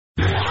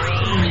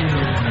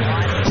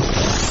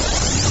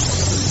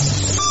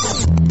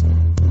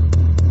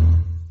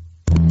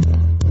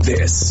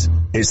This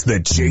is the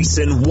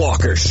Jason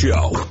Walker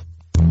Show.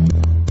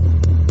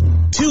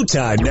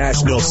 Two-time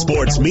National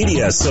Sports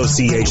Media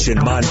Association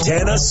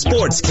Montana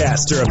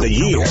Sportscaster of the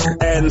Year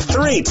and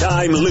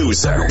three-time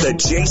loser, the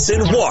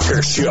Jason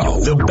Walker Show.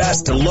 The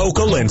best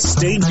local and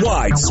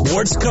statewide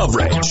sports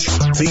coverage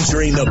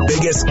featuring the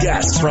biggest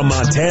guests from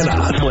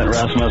Montana. Flint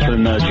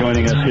Rasmussen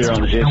joining us here on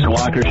the Jason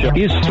Walker Show.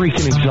 It's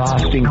freaking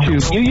exhausting, too.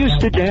 You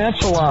used to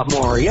dance a lot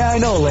more. Yeah, I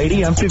know,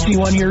 lady. I'm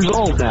 51 years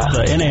old now.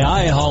 The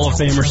NAI Hall of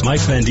Famer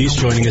Mike Van Diest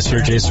joining us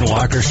here, Jason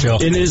Walker Show.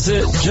 And is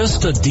it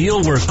just a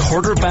deal where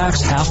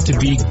quarterbacks have to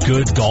be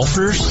good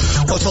golfers?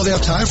 Well, that's all they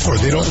have time for.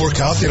 They don't work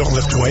out. They don't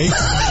lift weight.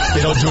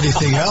 They don't do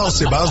anything else.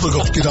 They might as well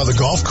go get on the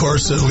golf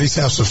course and at least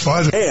have some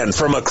fun. And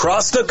from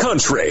across the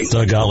country,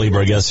 Doug Gottlieb,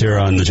 our guest here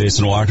on the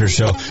Jason Walker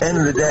Show. End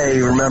of the day,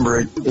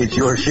 remember, it's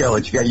your show.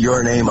 It's got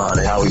your name on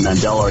it. Howie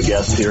Mandel, our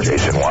guest here.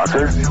 Jason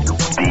Walker,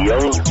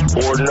 deal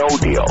or no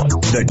deal?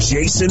 The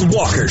Jason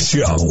Walker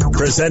Show,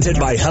 presented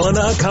by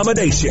Helena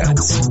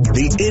Accommodations.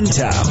 The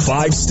INTA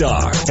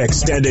 5-star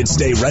extended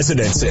stay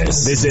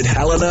residences. Visit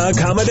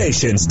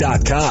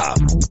HelenaAccommodations.com.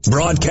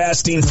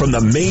 Broadcasting from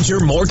the Major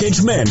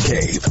Mortgage Man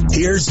Cave,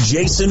 here's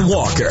Jason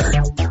Walker.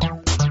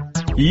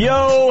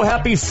 Yo,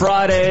 happy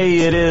Friday.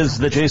 It is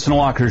the Jason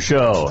Walker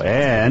Show,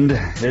 and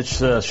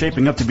it's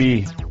shaping up to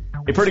be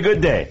a pretty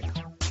good day.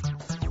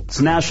 It's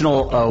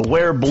National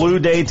Wear Blue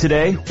Day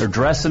today, or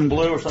dress in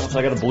blue or something, so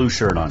I got a blue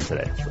shirt on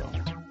today. So,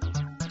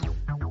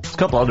 there's a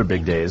couple other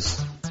big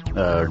days,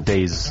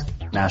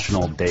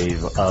 National Day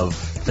of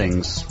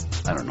things.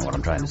 I don't know what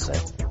I'm trying to say.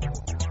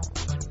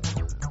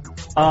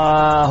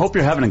 Hope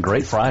you're having a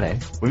great Friday.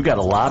 We've got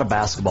a lot of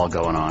basketball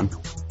going on,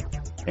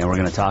 and we're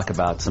going to talk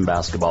about some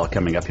basketball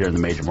coming up here in the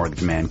Major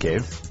Mortgage Man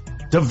Cave.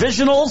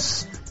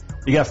 Divisionals,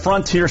 you got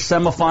Frontier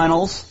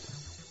semifinals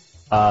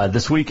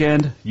this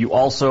weekend. You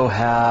also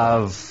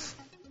have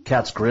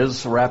Cats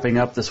Grizz wrapping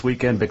up this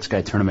weekend. Big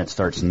Sky Tournament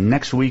starts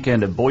next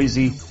weekend at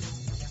Boise,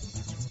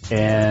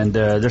 and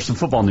there's some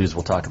football news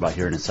we'll talk about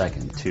here in a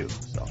second, too.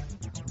 So,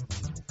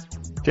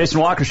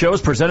 Jason Walker Show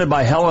is presented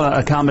by Helena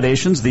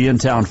Accommodations, the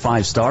in-town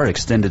 5-star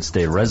extended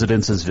stay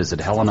residences. Visit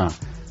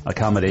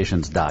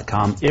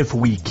HelenaAccommodations.com. If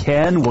we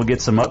can, we'll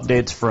get some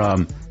updates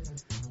from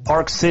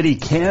Park City,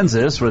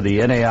 Kansas, where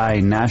the NAI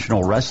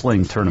National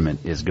Wrestling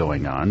Tournament is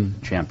going on.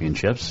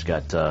 Championships.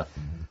 Got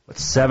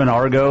 7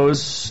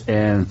 Argos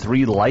and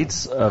 3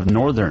 Lights of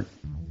Northern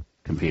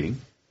competing.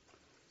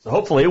 So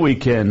hopefully we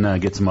can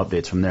get some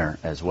updates from there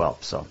as well.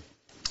 So,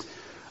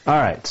 all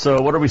right,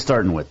 so what are we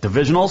starting with?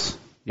 Divisionals?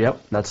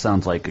 Yep, that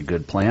sounds like a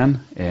good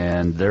plan,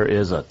 and there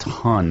is a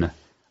ton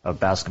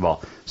of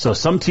basketball. So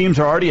some teams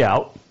are already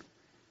out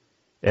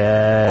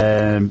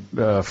and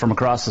from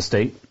across the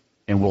state,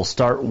 and we'll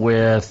start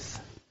with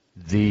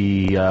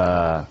the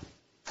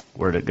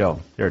where'd it go?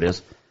 There it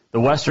is. The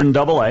Western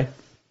AA,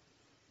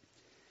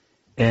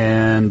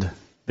 and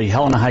the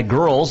Helena High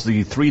girls,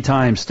 the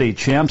 3-time state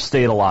champs,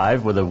 stayed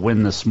alive with a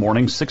win this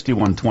morning,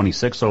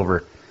 61-26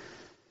 over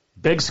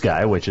Big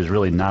Sky, which is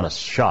really not a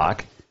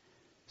shock.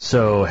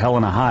 So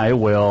Helena High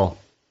will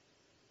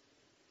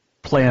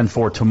plan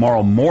for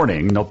tomorrow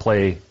morning. They'll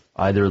play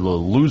either the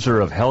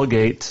loser of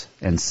Hellgate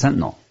and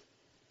Sentinel,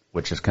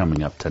 which is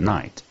coming up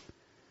tonight.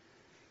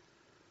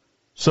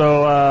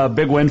 So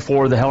big win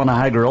for the Helena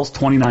High girls,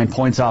 29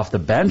 points off the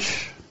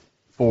bench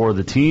for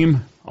the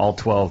team. All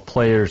 12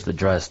 players that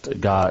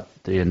got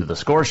into the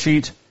score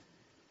sheet.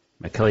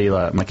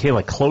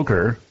 Michaela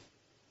Cloaker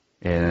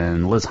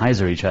and Liz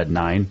Heiser each had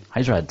 9.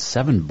 Heiser had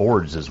 7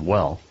 boards as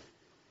well.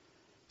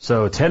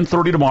 So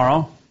 10:30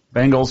 tomorrow,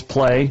 Bengals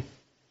play.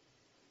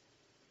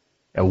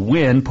 A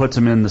win puts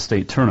them in the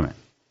state tournament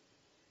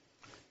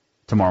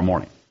tomorrow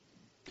morning.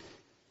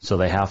 So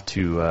they have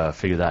to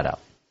figure that out.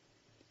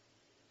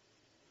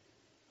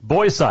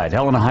 Boys side,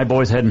 Helena High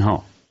boys heading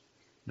home.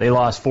 They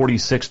lost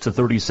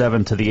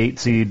 46-37 to the 8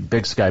 seed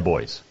Big Sky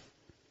boys.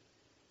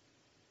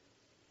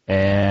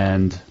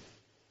 And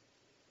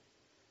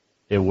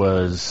it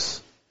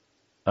was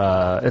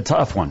a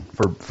tough one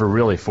for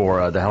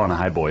the Helena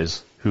High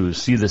boys, who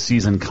see the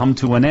season come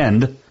to an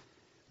end.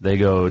 They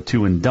go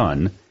 2 and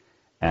done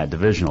at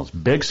divisionals.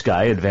 Big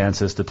Sky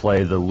advances to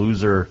play the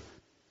loser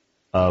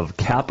of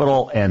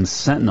Capital and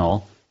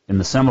Sentinel in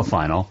the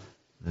semifinal.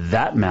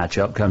 That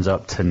matchup comes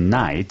up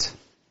tonight,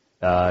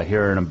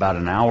 here in about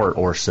an hour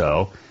or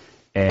so.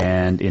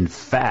 And in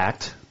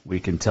fact, we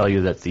can tell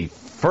you that the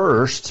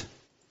first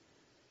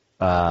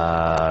boys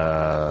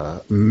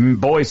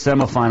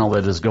semifinal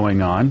that is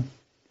going on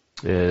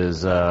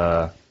is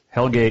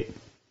Hellgate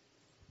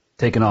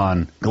taking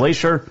on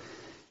Glacier,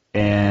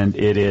 and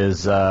it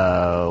is,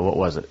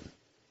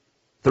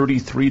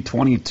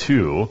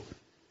 33-22,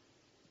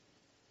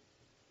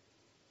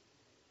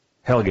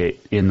 Hellgate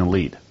in the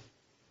lead.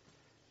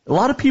 A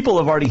lot of people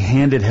have already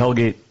handed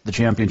Hellgate the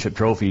championship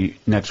trophy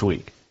next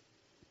week.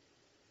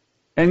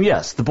 And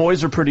yes, the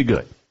boys are pretty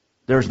good.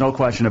 There's no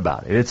question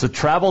about it. It's a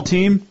travel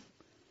team,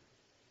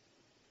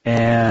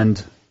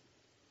 and,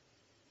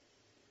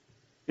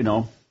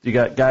 you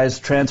got guys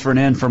transferring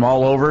in from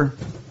all over.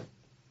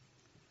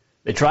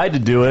 They tried to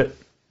do it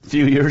a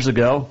few years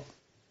ago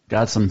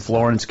Got some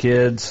Florence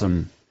kids,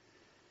 some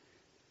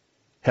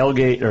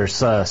Hellgate or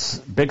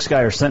Big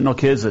Sky or Sentinel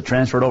kids that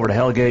transferred over to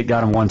Hellgate,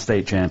 got them one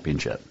state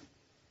championship.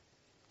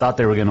 Thought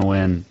they were going to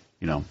win,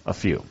 a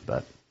few,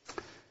 but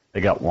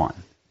they got one.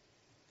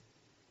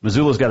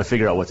 Missoula's got to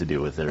figure out what to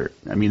do with it.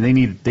 I mean,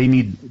 they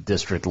need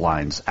district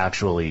lines,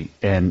 actually,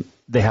 and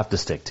they have to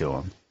stick to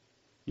them.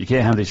 You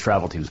can't have these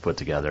travel teams put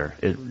together.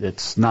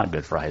 It's not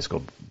good for high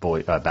school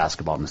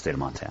basketball in the state of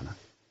Montana.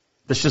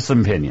 That's just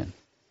an opinion.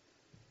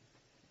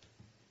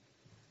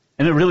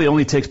 And it really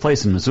only takes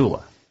place in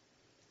Missoula.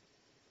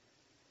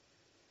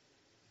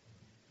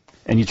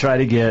 And you try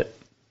to get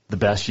the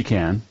best you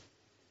can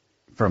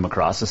from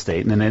across the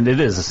state, and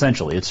it is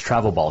essentially, it's a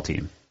travel ball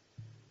team.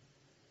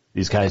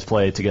 These guys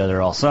play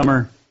together all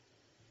summer,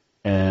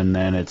 and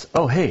then it's,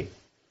 oh, hey,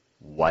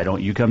 why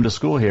don't you come to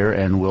school here,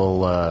 and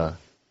we'll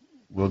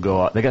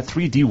go out. They got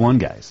 3 D1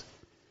 guys.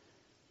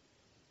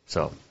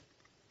 So,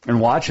 and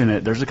watching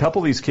it, there's a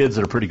couple of these kids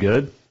that are pretty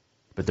good,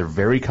 but they're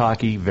very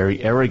cocky,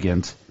 very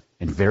arrogant,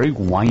 and very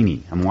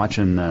whiny.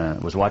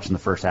 Was watching the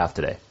first half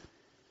today.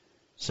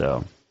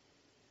 So,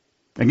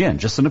 again,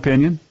 just an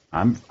opinion.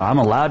 I'm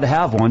allowed to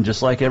have one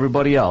just like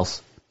everybody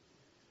else.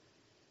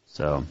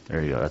 So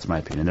there you go. That's my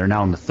opinion. They're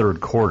now in the third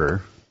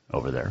quarter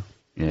over there.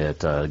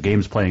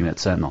 Games playing at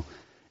Sentinel.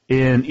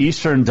 In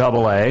Eastern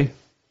AA,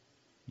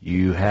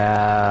 you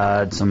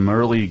had some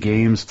early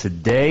games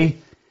today,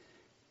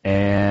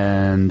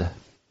 and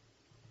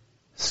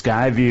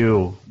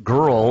Skyview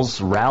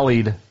girls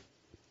rallied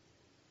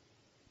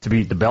to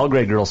beat the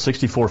Belgrade girls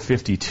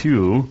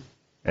 64-52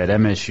 at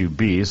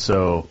MSUB.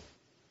 So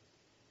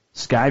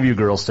Skyview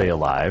girls stay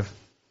alive.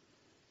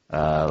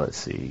 Let's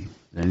see.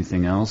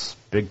 Anything else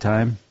big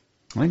time?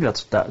 I think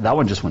that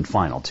one just went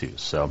final too.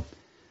 So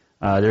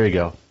there you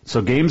go.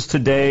 So games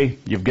today,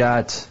 you've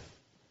got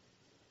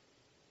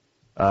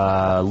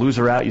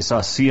loser out. You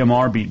saw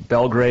CMR beat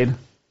Belgrade.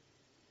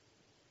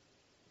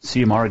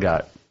 CMR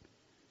got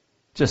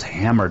just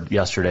hammered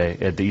yesterday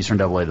at the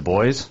Eastern AA, the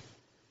boys,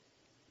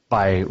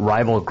 by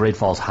rival Great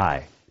Falls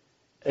High.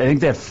 I think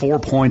they had 4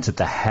 points at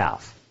the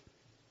half.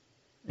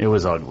 It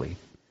was ugly.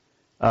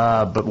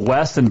 But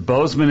West and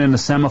Bozeman in the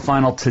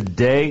semifinal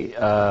today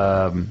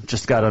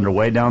just got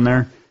underway down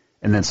there.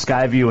 And then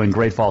Skyview and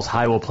Great Falls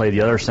High will play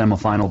the other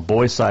semifinal,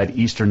 boys side,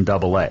 Eastern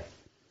AA.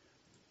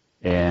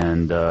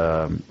 And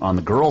on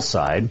the girls'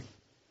 side,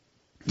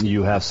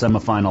 you have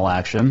semifinal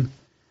action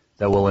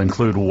that will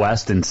include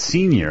West and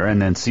Senior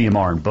and then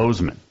CMR and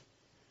Bozeman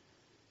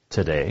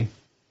tonight.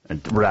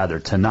 You've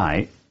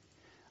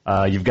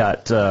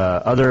got you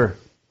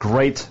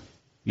got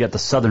the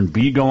Southern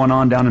B going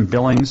on down in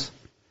Billings.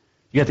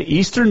 You got the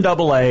Eastern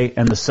AA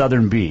and the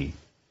Southern B,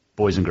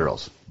 boys and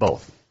girls,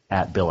 both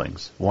at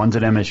Billings. One's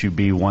at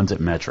MSUB, one's at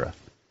Metra.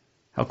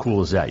 How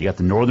cool is that? You got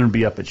the Northern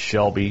B up at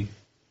Shelby.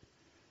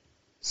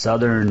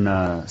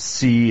 Southern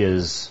C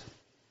is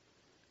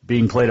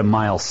being played at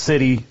Miles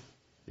City.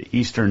 The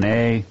Eastern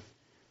A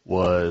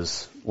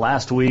was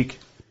last week.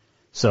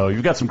 So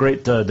you've got some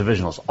great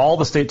divisionals. All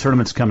the state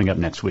tournaments coming up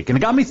next week. And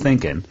it got me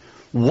thinking,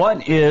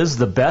 what is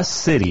the best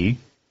city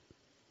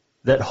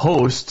that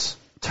hosts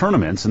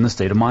tournaments in the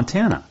state of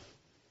Montana?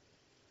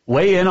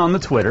 Weigh in on the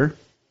Twitter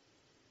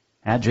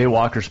at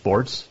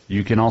JWalkerSports.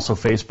 You can also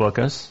Facebook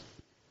us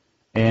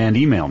and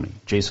email me,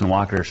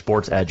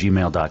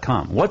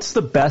 jasonwalkersports@gmail.com. What's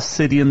the best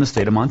city in the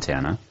state of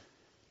Montana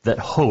that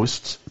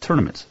hosts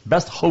tournaments?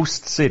 Best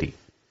host city.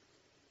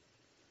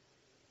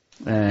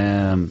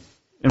 And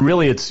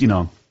really it's,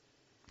 you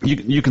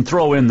can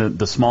throw in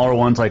the smaller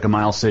ones like a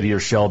Miles City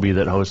or Shelby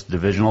that host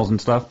divisionals and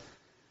stuff.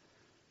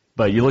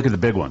 But you look at the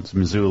big ones,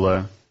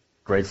 Missoula,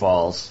 Great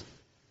Falls,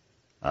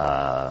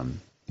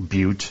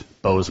 Butte,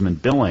 Bozeman,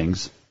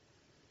 Billings.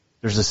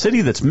 There's a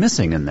city that's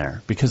missing in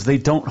there because they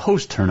don't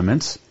host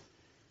tournaments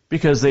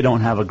because they don't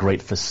have a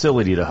great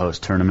facility to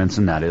host tournaments,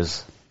 and that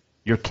is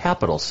your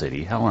capital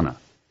city, Helena.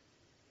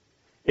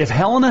 If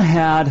Helena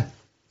had,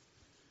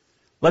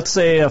 let's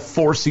say, a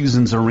Four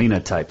Seasons Arena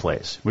type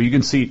place where you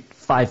can seat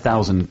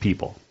 5,000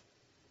 people,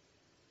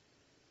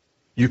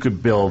 you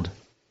could build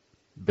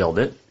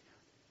it.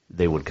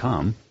 They would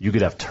come. You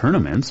could have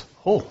tournaments.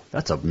 Oh,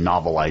 that's a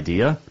novel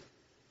idea.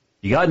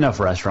 You got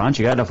enough restaurants.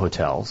 You got enough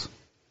hotels.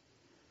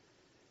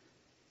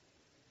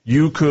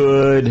 You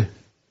could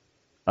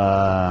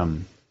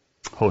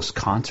host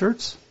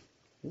concerts.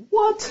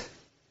 What?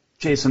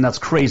 Jason, that's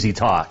crazy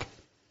talk.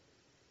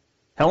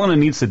 Helena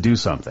needs to do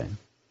something.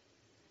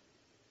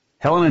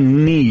 Helena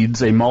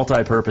needs a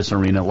multi-purpose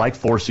arena like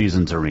Four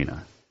Seasons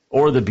Arena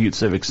or the Butte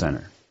Civic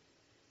Center.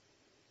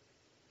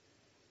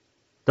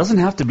 Doesn't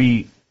have to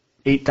be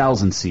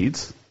 8,000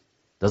 seats.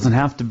 Doesn't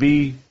have to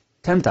be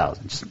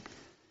 10,000. Just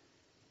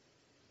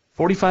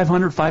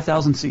 4,500,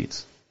 5,000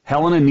 seats.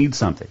 Helena needs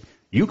something.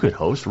 You could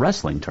host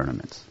wrestling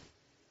tournaments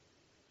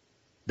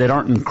that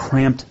aren't in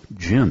cramped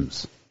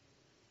gyms.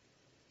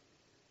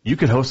 You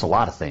could host a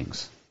lot of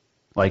things,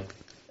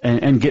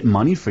 and get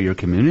money for your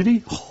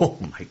community. Oh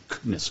my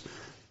goodness,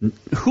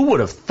 who would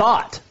have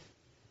thought?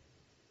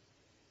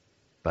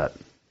 But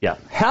yeah,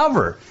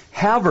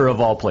 Havre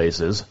of all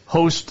places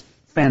hosts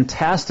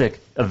fantastic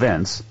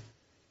events.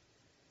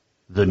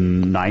 The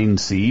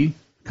 9C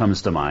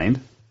comes to mind.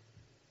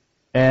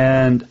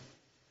 And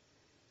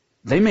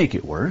they make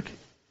it work.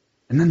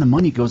 And then the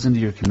money goes into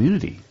your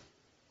community.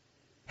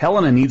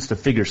 Helena needs to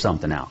figure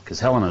something out because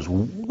Helena's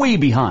way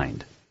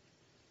behind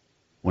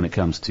when it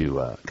comes to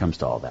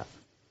all that.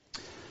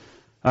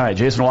 All right,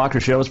 Jason Walker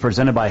Show is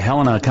presented by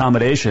Helena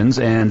Accommodations,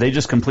 and they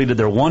just completed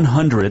their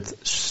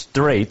 100th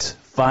straight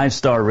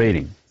 5-star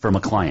rating from a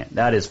client.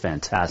 That is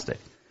fantastic.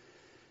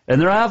 And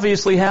they're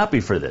obviously happy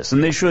for this,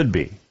 and they should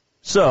be.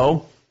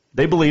 So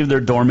they believe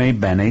their Dorme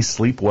Bene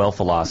Sleep Well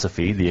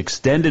philosophy, the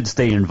extended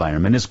stay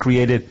environment, has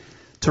created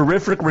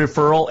terrific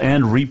referral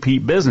and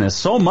repeat business,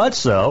 so much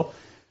so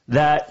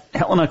that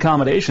Helena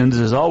Accommodations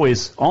is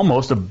always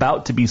almost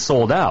about to be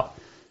sold out.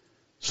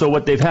 So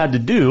what they've had to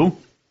do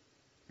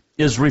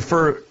is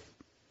refer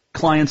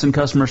clients and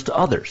customers to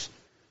others.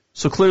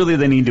 So clearly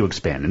they need to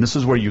expand, and this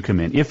is where you come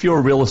in. If you're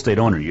a real estate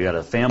owner, you got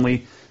a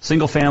family,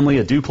 single family,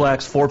 a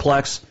duplex,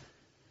 fourplex,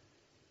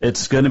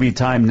 it's going to be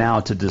time now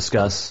to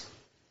discuss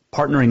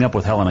partnering up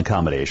with Helena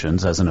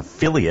Accommodations as an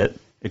affiliate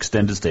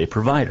extended stay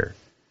provider.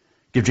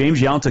 Give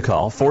James Yount a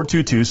call,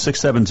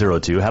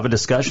 422-6702. Have a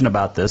discussion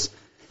about this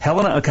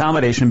Helena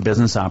Accommodation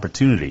business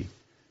opportunity.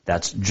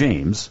 That's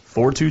James,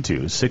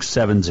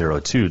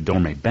 422-6702.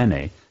 Dorme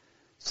Bene.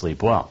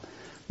 Sleep well.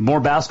 More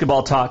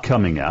basketball talk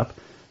coming up.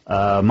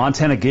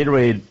 Montana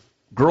Gatorade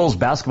Girls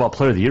Basketball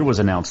Player of the Year was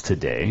announced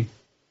today.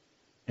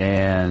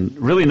 And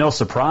really no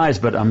surprise,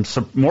 but I'm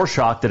more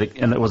shocked that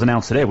it was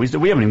announced today. We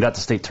haven't even got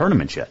to state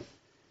tournaments yet.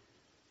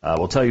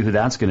 We'll tell you who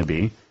that's going to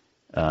be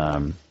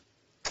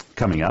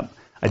coming up.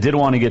 I did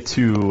want to get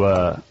to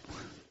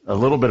a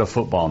little bit of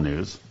football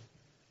news.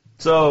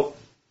 So,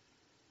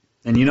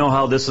 and you know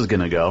how this is going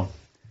to go.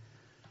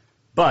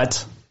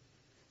 But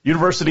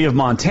University of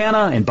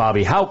Montana and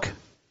Bobby Hauck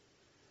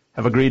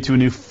have agreed to a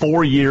new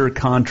 4-year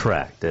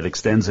contract that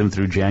extends him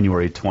through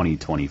January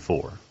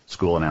 2024.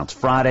 School announced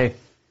Friday.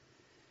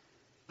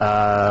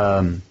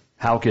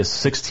 Hauck is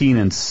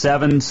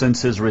 16-7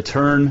 since his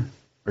return,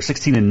 or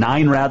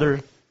 16-9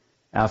 rather,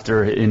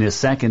 after in his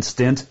second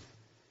stint.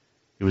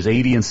 He was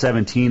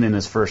 80-17 in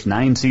his first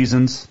 9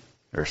 seasons,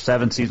 or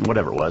 7 seasons,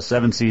 whatever it was,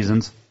 7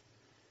 seasons.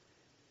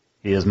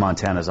 He is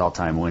Montana's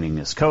all-time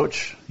winningest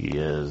coach.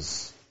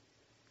 He's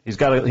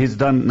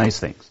done nice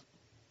things.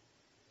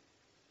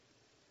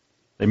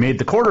 They made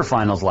the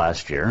quarterfinals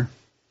last year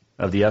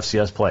of the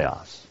FCS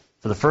playoffs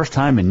for the first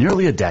time in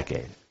nearly a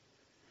decade,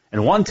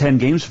 and won 10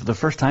 games for the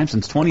first time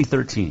since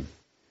 2013.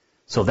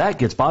 So that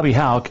gets Bobby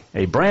Hauck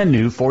a brand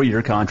new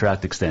 4-year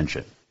contract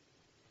extension.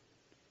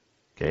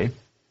 Okay,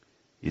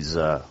 he's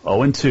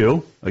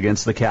 0-2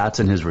 against the Cats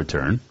in his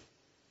return.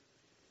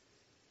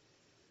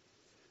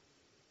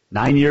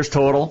 9 years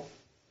total,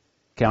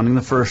 counting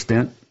the first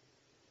stint.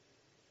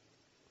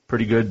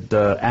 Pretty good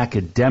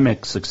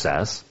academic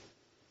success.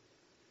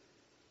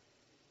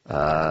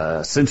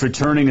 Since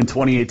returning in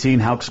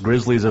 2018, Hauck's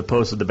Grizzlies have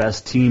posted the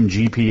best team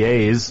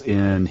GPAs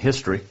in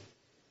history.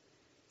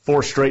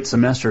 4 straight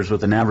semesters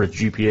with an average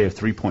GPA of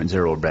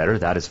 3.0 or better.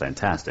 That is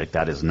fantastic.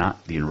 That is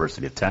not the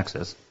University of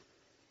Texas.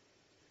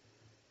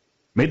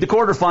 Made the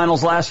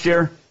quarterfinals last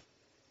year.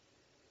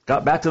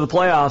 Got back to the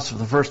playoffs for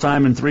the first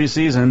time in 3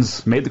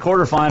 seasons. Made the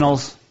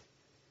quarterfinals.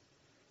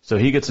 So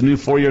he gets a new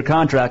 4-year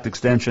contract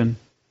extension.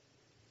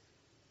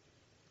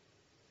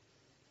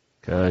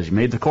 Because you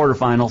made the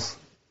quarterfinals.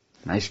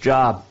 Nice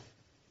job.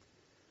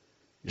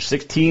 You're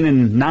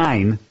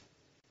 16-9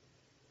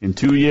 in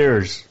 2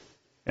 years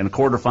and a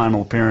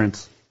quarterfinal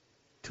appearance.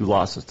 2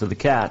 losses to the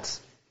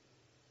Cats.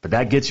 But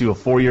that gets you a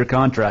 4-year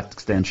contract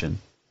extension.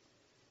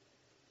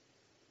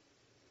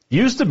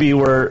 Used to be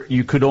where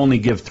you could only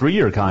give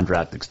 3-year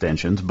contract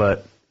extensions,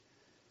 but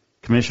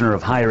Commissioner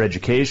of Higher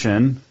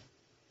Education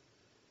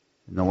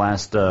in the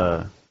last,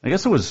 I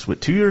guess it was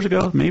 2 years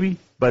ago, maybe?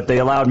 But they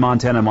allowed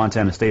Montana and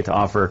Montana State to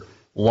offer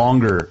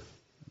longer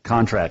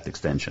contract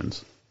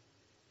extensions,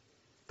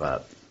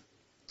 but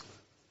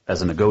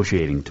as a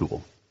negotiating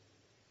tool,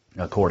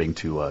 according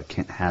to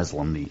Kent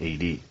Haslam, the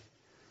AD.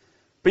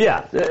 But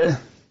yeah,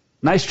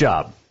 nice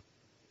job.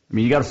 I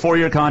mean, you got a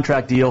 4-year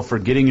contract deal for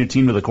getting your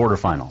team to the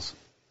quarterfinals.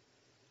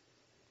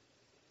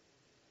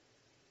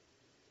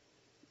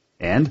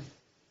 And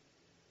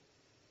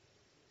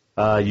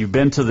you've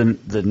been to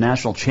the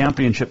national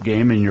championship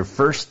game in your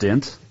first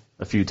stint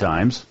a few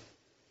times.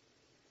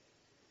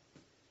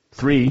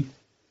 3,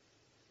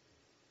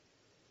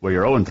 where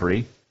you're 0-3.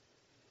 Of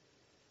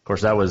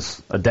course, that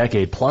was a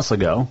decade plus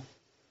ago.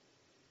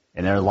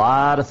 And there are a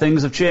lot of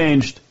things have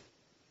changed.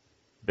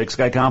 Big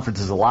Sky Conference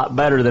is a lot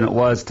better than it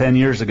was 10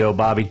 years ago,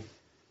 Bobby.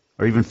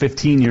 Or even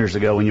 15 years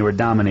ago when you were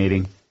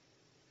dominating.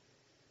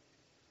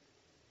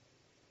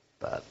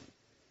 But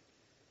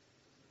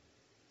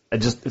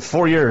just a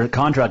 4-year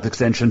contract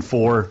extension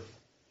for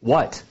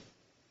what?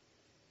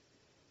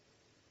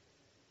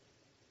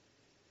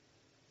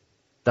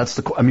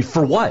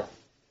 For what?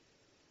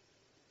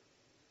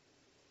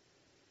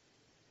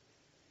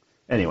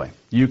 Anyway,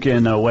 you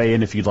can weigh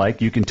in if you'd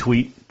like. You can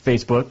tweet,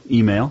 Facebook,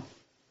 email,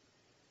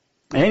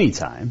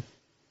 anytime.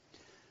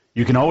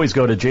 You can always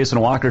go to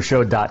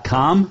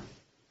jasonwalkershow.com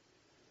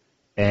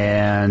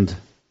and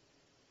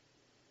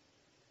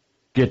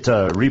get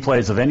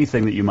replays of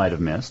anything that you might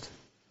have missed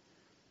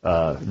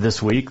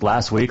this week,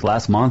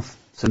 last month,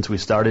 since we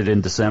started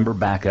in December,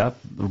 back up.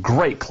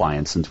 Great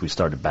clients since we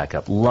started back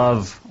up.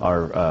 Love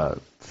our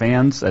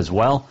fans as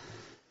well,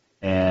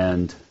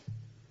 and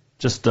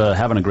just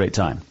having a great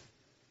time.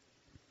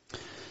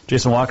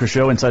 Jason Walker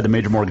Show inside the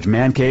Major Mortgage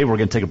Man Cave. We're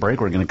going to take a break.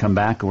 We're going to come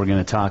back. We're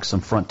going to talk some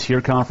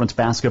Frontier Conference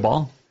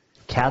basketball.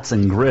 Cats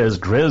and Grizz.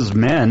 Grizz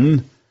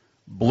men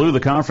blew the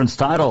conference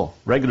title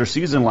regular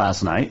season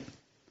last night.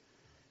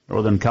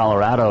 Northern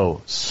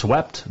Colorado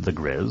swept the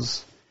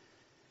Grizz.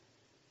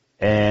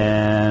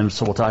 And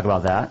so we'll talk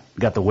about that.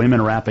 We've got the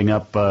women wrapping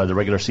up the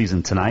regular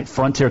season tonight.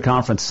 Frontier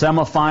Conference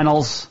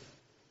semifinals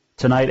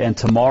tonight and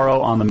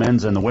tomorrow on the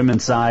men's and the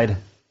women's side.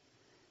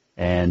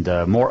 And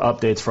more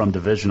updates from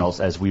divisionals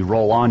as we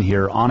roll on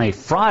here on a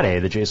Friday,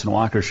 the Jason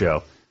Walker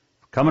Show.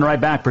 Coming right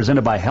back,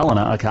 presented by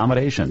Helena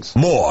Accommodations.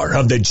 More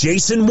of the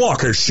Jason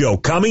Walker Show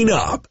coming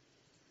up.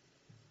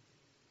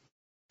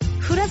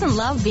 Who doesn't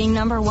love being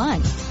number one?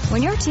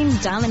 When your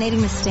team's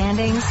dominating the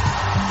standings,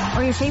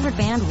 or your favorite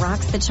band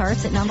rocks the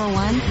charts at number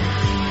one,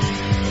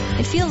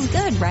 it feels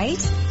good,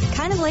 right?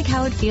 Kind of like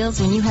how it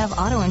feels when you have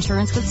auto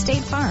insurance with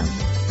State Farm.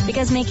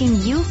 Because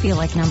making you feel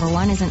like number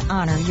one is an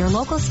honor your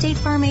local State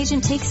Farm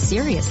agent takes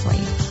seriously.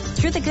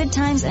 Through the good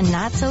times and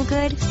not so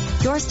good,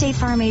 your State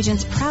Farm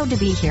agent's proud to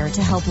be here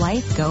to help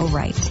life go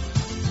right.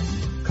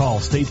 Call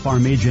State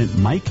Farm agent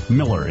Mike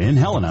Miller in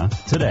Helena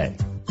today.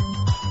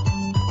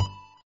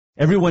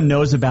 Everyone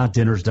knows about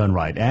Dinners Done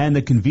Right and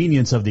the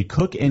convenience of the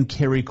cook and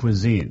carry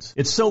cuisines.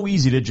 It's so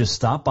easy to just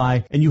stop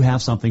by and you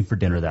have something for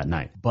dinner that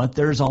night. But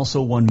there's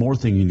also one more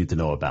thing you need to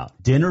know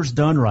about. Dinners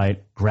Done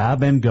Right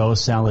Grab and Go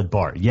Salad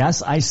Bar.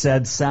 Yes, I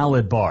said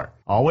salad bar.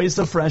 Always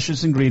the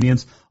freshest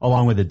ingredients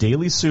along with a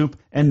daily soup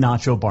and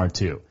nacho bar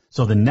too.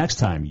 So the next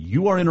time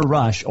you are in a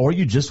rush or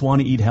you just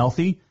want to eat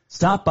healthy,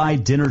 stop by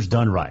Dinners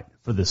Done Right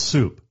for the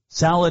soup,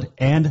 salad,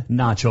 and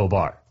nacho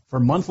bar. For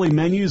monthly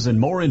menus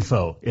and more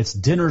info, it's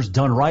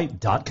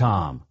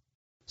dinnersdoneright.com.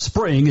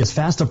 Spring is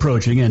fast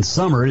approaching and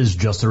summer is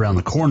just around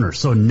the corner,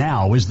 so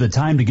now is the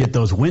time to get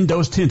those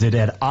windows tinted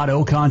at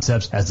Auto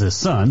Concepts as the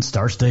sun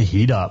starts to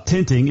heat up.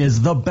 Tinting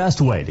is the best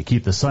way to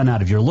keep the sun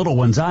out of your little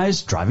one's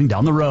eyes driving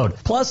down the road.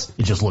 Plus,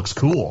 it just looks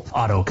cool.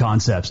 Auto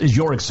Concepts is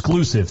your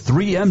exclusive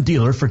 3M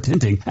dealer for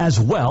tinting as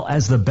well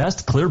as the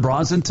best clear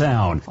bras in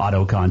town.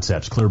 Auto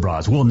Concepts clear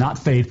bras will not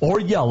fade or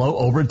yellow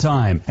over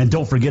time. And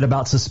don't forget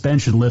about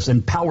suspension lifts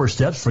and power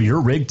steps for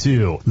your rig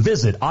too.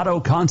 Visit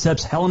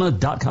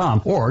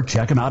AutoConceptsHelena.com or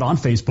check them out on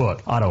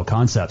Facebook. Auto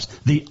Concepts,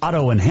 the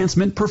auto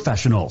enhancement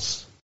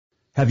professionals.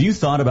 Have you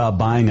thought about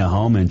buying a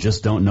home and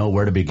just don't know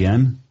where to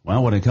begin?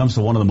 Well, when it comes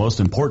to one of the most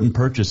important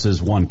purchases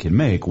one can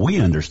make, we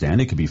understand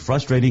it can be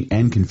frustrating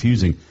and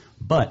confusing,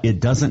 but it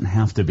doesn't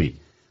have to be.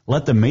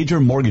 Let the Major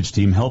Mortgage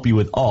team help you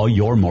with all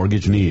your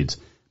mortgage needs.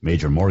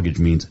 Major Mortgage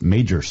means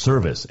major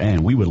service,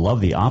 and we would love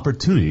the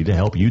opportunity to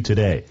help you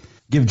today.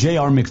 Give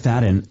J.R.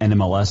 McFadden,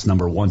 NMLS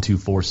number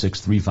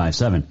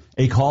 1246357,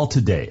 a call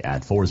today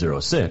at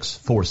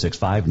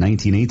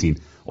 406-465-1918,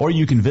 or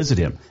you can visit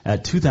him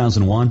at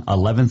 2001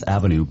 11th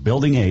Avenue,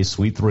 Building A,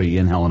 Suite 3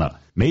 in Helena.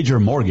 Major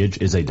Mortgage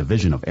is a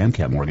division of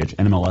AMCAP Mortgage,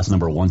 NMLS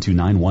number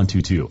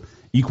 129122,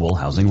 equal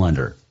housing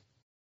lender.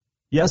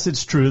 Yes,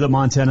 it's true that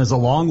Montana is a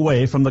long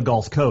way from the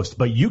Gulf Coast,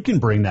 but you can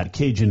bring that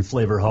Cajun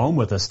flavor home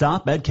with a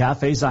stop at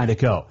Cafe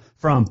Zydeco.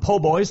 From po'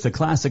 boys to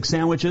classic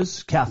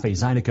sandwiches, Cafe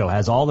Zydeco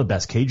has all the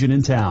best Cajun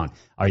in town.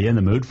 Are you in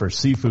the mood for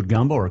seafood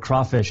gumbo or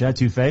crawfish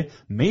etouffee?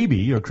 Maybe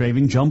you're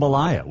craving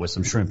jambalaya with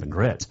some shrimp and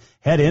grits.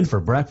 Head in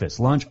for breakfast,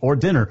 lunch, or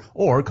dinner,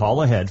 or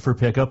call ahead for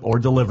pickup or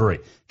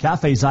delivery.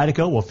 Cafe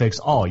Zydeco will fix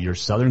all your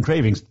southern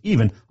cravings,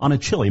 even on a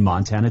chilly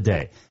Montana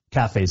day.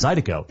 Cafe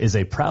Zydeco is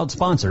a proud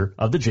sponsor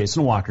of the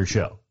Jason Walker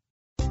Show.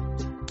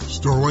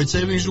 Store-wide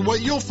savings is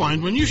what you'll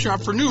find when you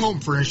shop for new home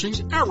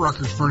furnishings at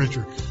Rucker's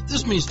Furniture.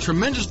 This means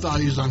tremendous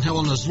values on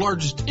Helena's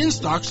largest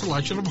in-stock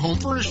selection of home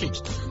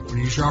furnishings. When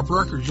you shop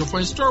Rucker's, you'll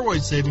find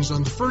store-wide savings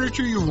on the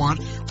furniture you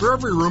want for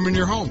every room in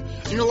your home.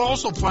 And you'll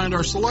also find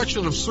our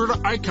selection of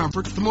Serta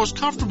iComfort, the most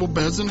comfortable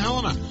beds in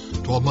Helena.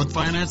 12-month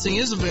financing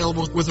is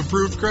available with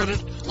approved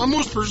credit on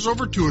most purchases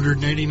over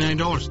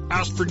 $289.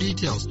 Ask for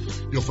details.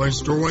 You'll find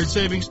store-wide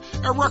savings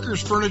at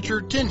Rucker's Furniture,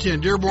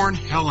 1010 Dearborn,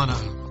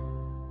 Helena.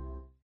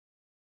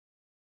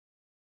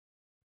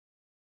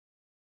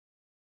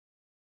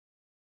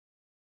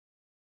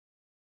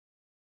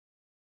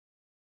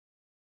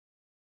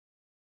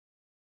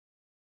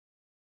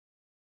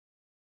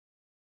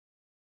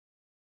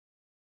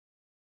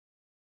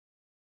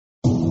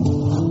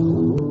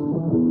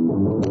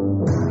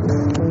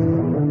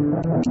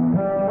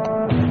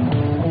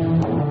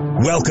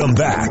 Welcome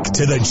back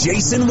to the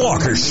Jason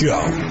Walker Show.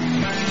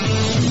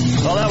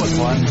 Well, that was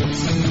fun.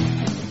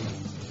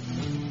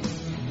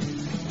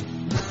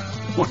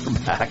 We're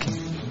back.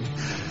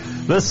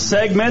 This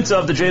segment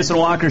of the Jason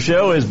Walker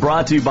Show is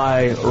brought to you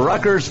by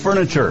Rucker's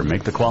Furniture.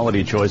 Make the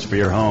quality choice for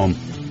your home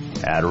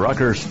at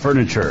Rucker's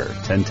Furniture,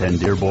 1010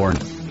 Dearborn,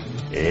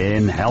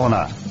 in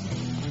Helena.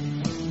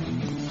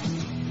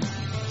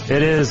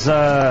 It is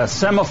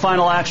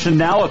semifinal action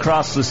now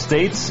across the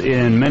states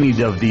in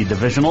many of the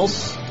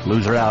divisionals.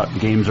 Loser out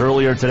games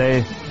earlier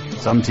today.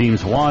 Some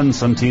teams won,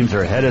 some teams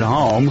are headed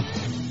home.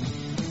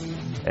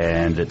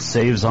 And it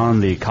saves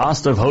on the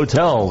cost of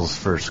hotels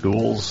for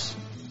schools.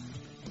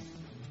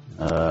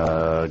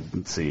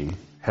 Let's see.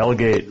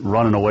 Hellgate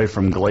running away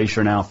from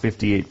Glacier now,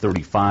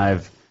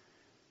 58-35.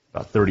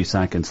 About 30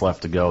 seconds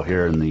left to go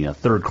here in the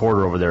third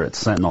quarter over there at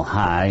Sentinel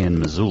High in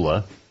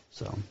Missoula.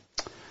 So,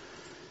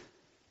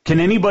 can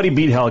anybody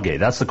beat Hellgate?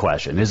 That's the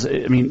question. Is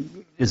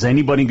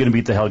anybody going to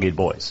beat the Hellgate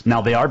boys?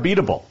 Now, they are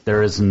beatable.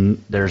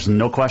 There's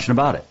no question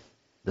about it.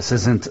 This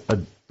isn't a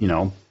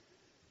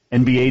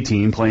NBA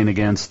team playing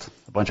against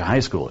a bunch of high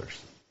schoolers.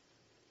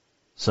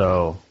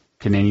 So,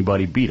 can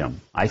anybody beat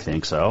them? I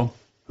think so.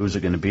 Who's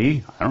it going to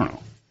be? I don't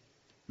know.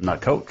 I'm not a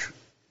coach.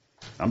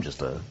 I'm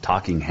just a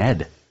talking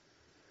head.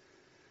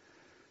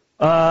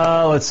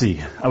 Let's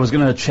see. I was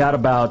going to chat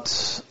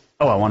about...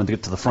 I wanted to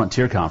get to the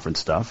Frontier Conference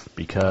stuff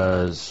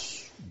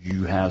because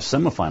you have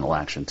semifinal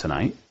action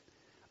tonight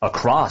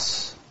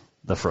across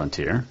the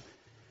Frontier.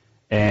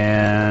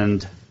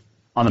 And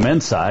on the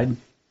men's side,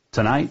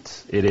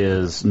 tonight it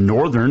is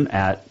Northern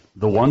at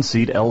the 1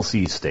 seed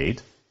LC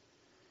State.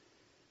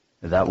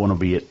 That one will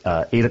be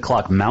at 8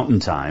 o'clock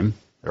Mountain Time.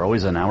 They're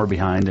always an hour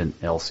behind in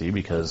LC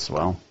because,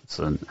 it's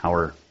an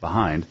hour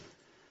behind.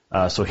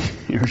 So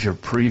here's your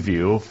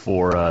preview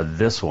for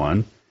this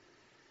one.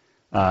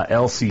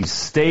 LC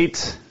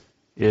State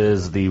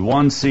is the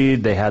 1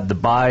 seed. They had the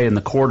bye in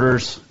the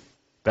quarters.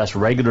 Best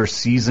regular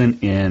season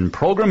in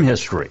program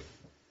history.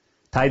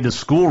 Tied the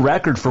school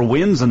record for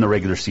wins in the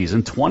regular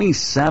season,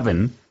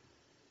 27,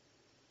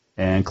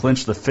 and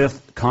clinched the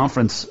 5th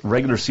conference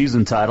regular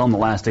season title in the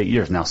last 8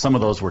 years. Now, some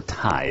of those were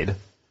tied,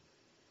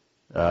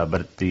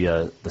 but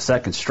the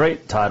second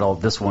straight title,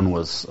 this one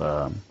was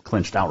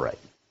clinched outright.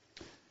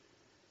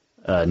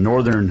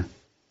 Northern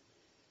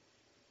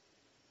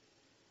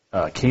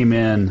came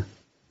in,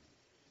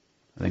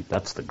 I think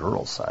that's the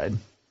girls' side.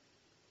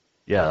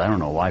 Yeah, I don't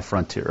know why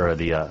Frontier, or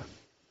okay,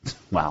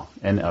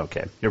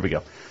 here we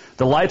go.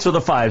 The Lights are the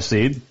 5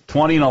 seed,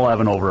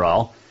 20-11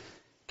 overall.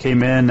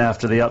 Came in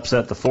after they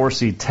upset the 4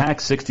 seed Tech,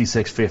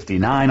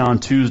 66-59 on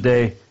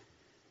Tuesday.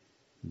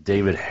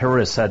 David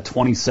Harris had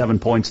 27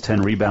 points,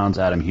 10 rebounds.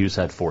 Adam Hughes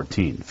had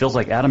 14. Feels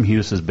like Adam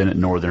Hughes has been at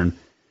Northern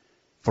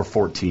for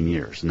 14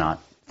 years, not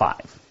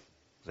 5.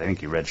 I think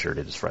he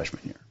redshirted his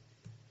freshman year.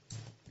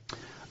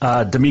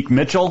 Demick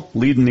Mitchell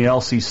leading the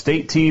LC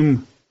State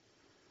team,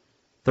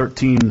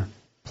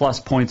 13-plus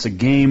points a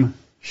game,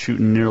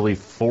 shooting nearly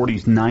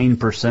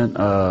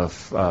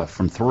 49%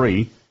 from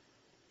 3.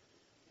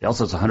 He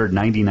also has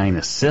 199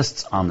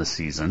 assists on the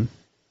season.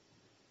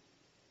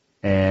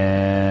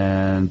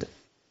 And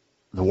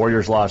the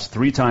Warriors lost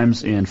 3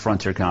 times in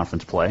Frontier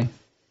Conference play,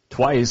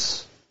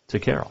 twice to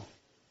Carroll.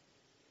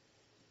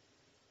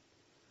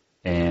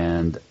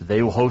 And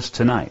they will host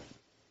tonight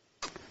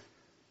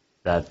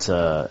at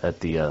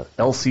the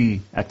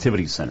LC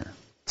Activity Center.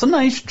 It's a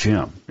nice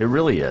gym. It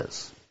really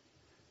is.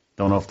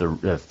 Don't know if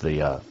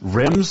the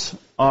rims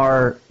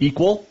are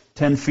equal,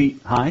 10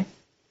 feet high.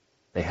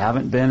 They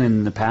haven't been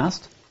in the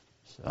past.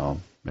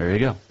 So there you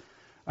go. All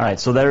right,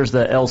 so there's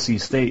the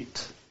LC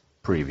State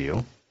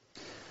preview.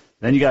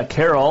 Then you got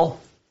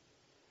Carroll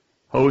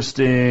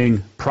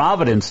hosting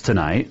Providence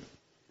tonight.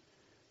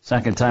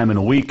 Second time in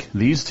a week,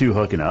 these two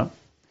hooking up.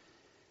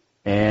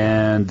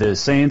 And the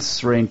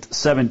Saints ranked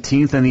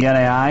 17th in the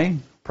NAI.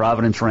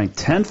 Providence ranked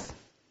 10th.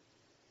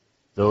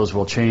 Those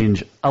will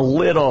change a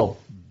little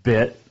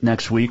bit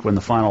next week when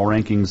the final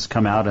rankings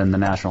come out and the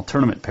national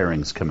tournament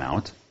pairings come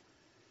out.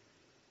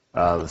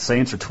 The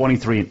Saints are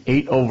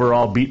 23-8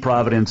 overall, beat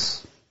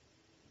Providence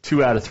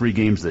 2 out of 3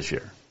 games this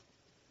year.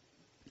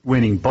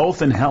 Winning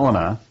both in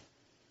Helena,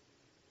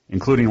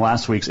 including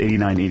last week's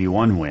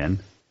 89-81 win,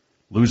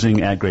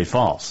 losing at Great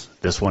Falls.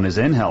 This one is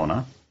in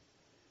Helena.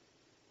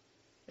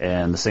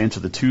 And the Saints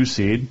are the 2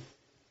 seed.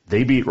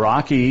 They beat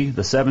Rocky,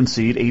 the 7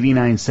 seed,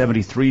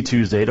 89-73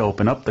 Tuesday to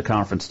open up the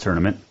conference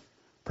tournament.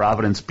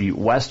 Providence beat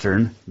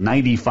Western,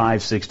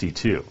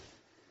 95-62.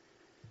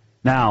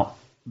 Now,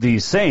 the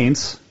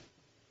Saints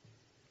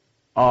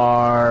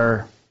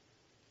are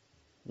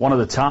one of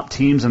the top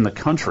teams in the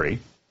country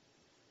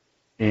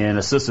in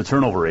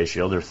assist-to-turnover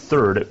ratio. They're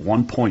 3rd at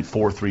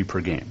 1.43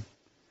 per game.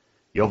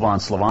 Jovan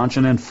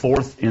Slovanchinen,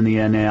 4th in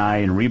the NAI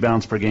in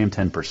rebounds per game,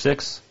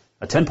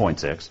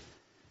 10.6.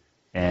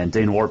 And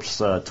Dane Warp's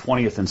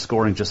 20th in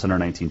scoring, just under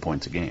 19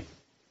 points a game.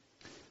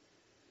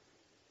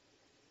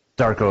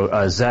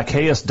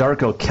 Zacchaeus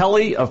Darko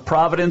Kelly of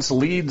Providence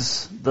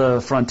leads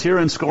the Frontier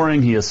in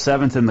scoring. He is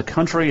 7th in the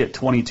country at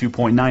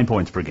 22.9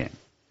 points per game.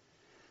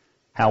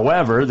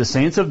 However, the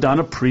Saints have done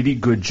a pretty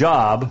good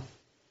job,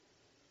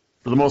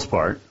 for the most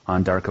part,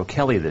 on Darko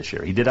Kelly this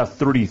year. He did have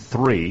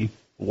 33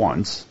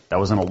 once. That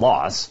was in a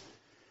loss. I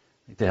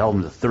think they held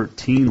him to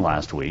 13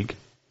 last week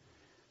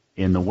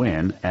in the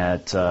win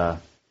at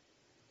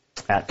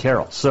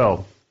Carroll.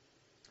 So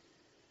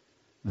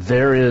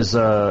there is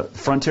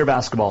Frontier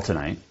basketball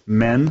tonight.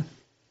 Men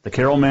The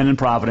Carroll men in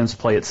Providence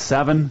play at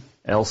 7.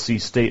 LC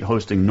State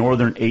hosting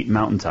Northern, 8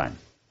 Mountain Time.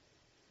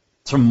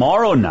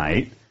 Tomorrow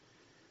night,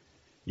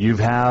 you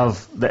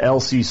have the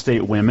LC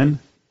State women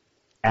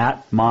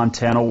at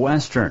Montana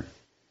Western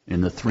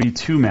in the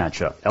 3-2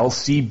 matchup.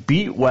 LC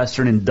beat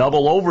Western in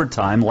double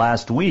overtime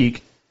last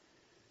week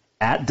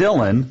at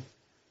Dillon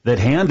that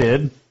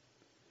handed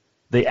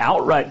the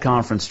outright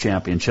conference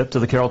championship to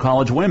the Carroll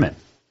College women.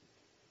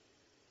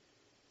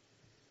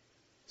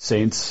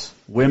 Saints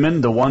women,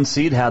 the 1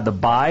 seed, had the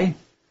bye.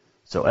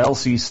 So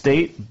LC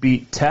State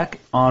beat Tech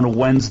on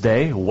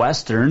Wednesday.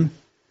 Western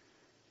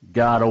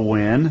got a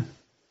win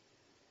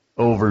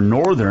over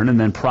Northern, and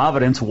then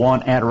Providence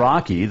won at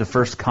Rocky, the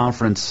first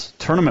conference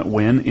tournament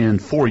win in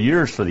 4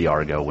 years for the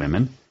Argo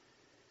women.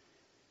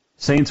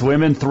 Saints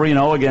women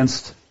 3-0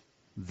 against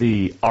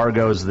the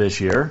Argos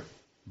this year.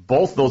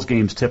 Both those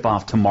games tip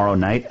off tomorrow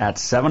night at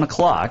 7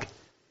 o'clock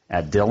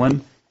at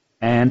Dillon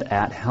and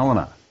at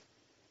Helena.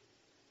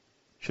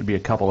 Should be a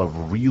couple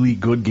of really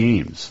good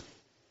games.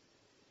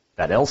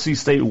 That LC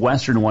State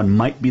Western one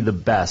might be the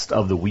best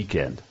of the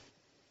weekend,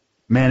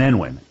 men and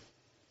women.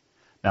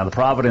 Now, the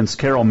Providence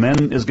Carroll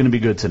men is going to be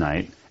good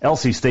tonight.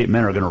 LC State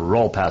men are going to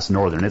roll past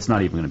Northern. It's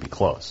not even going to be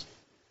close.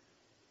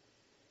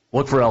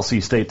 Look for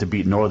LC State to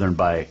beat Northern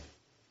by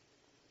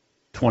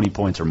 20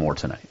 points or more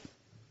tonight.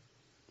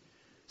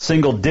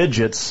 Single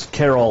digits,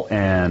 Carroll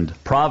and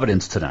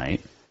Providence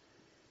tonight.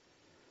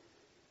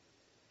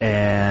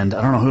 And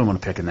I don't know who I'm going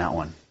to pick in that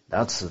one.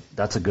 That's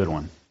a good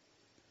one.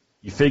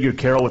 You figure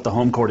Carroll with the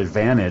home court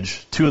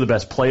advantage, 2 of the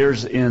best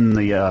players in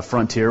the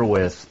Frontier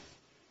with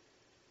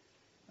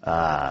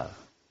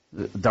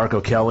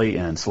Darko Kelly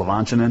and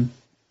Slavanchanen.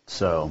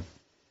 So,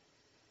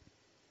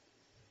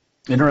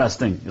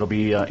 interesting. It'll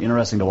be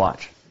interesting to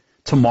watch.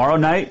 Tomorrow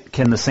night,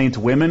 can the Saints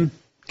women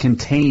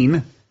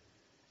contain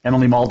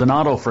Emily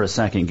Maldonado for a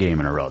second game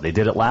in a row? They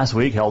did it last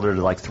week, held her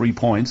to like 3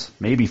 points,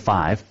 maybe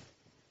 5.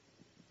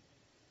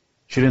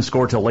 She didn't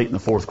score till late in the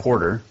fourth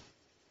quarter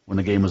when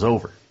the game was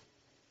over.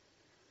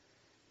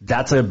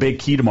 That's a big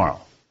key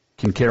tomorrow.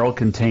 Can Carroll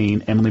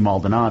contain Emily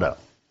Maldonado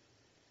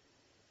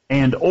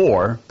and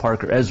or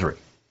Parker Esri?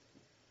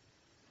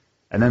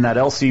 And then that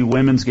LC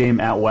women's game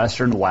at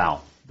Western,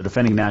 wow. The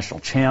defending national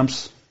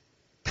champs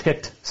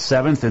picked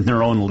 7th in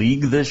their own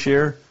league this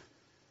year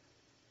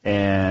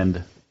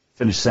and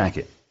finished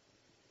 2nd.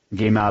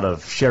 Game out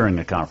of sharing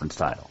a conference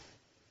title.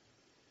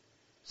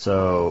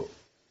 So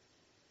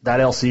that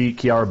LC,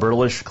 Kiara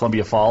Berlish,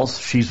 Columbia Falls,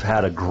 she's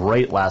had a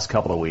great last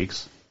couple of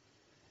weeks.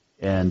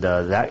 And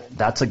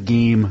that's a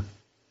game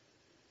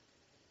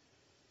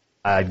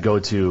I'd go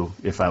to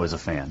if I was a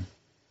fan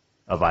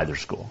of either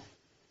school.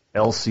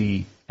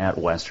 LC at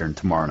Western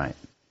tomorrow night.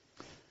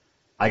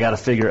 I got to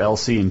figure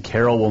LC and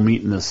Carroll will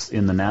meet in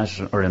the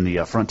national or in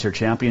the Frontier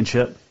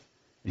Championship.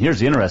 And here's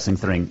the interesting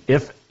thing: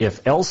 if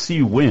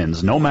LC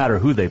wins, no matter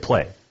who they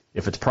play,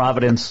 if it's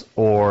Providence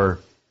or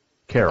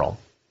Carroll,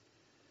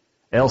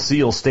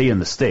 LC will stay in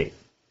the state.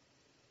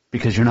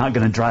 Because you're not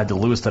going to drive to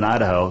Lewiston,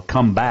 Idaho,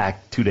 come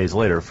back 2 days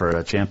later for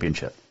a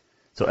championship.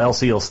 So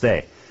LC will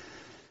stay.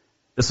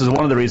 This is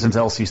one of the reasons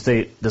LC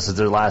State, this is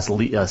their last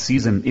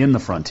season in the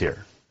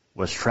Frontier,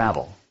 was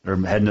travel. They're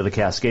heading to the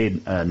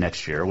Cascade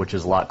next year, which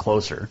is a lot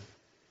closer.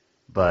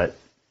 But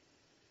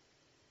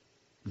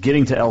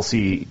getting to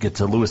LC, get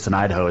to Lewiston,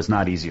 Idaho is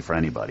not easy for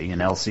anybody.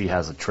 And LC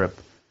has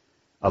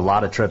a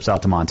lot of trips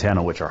out to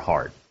Montana, which are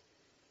hard.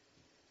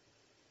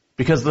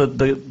 Because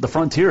the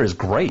Frontier is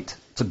great.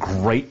 It's a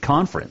great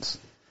conference.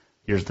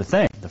 Here's the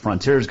thing. The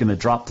Frontier is going to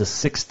drop to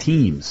 6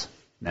 teams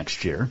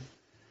next year,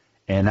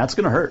 and that's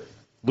going to hurt.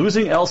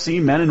 Losing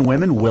LC men and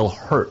women will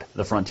hurt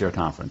the Frontier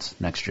Conference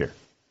next year.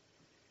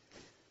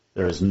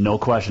 There is no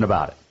question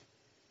about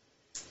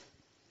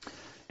it.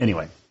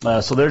 Anyway,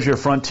 so there's your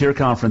Frontier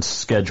Conference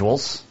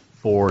schedules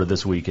for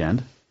this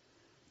weekend.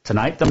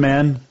 Tonight, the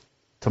men.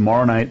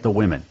 Tomorrow night, the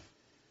women.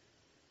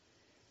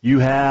 You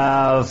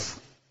have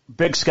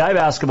Big Sky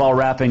basketball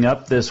wrapping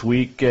up this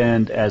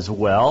weekend as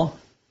well.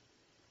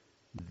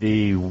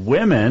 The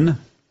women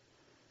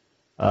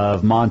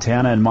of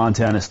Montana and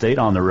Montana State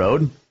on the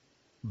road.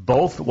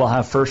 Both will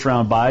have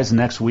first-round byes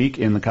next week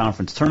in the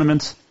conference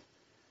tournaments.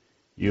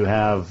 You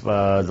have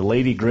the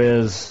Lady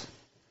Grizz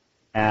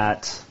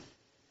at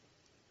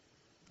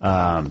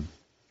where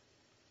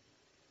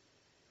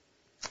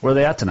are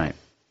they at tonight?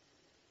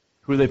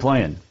 Who are they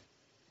playing?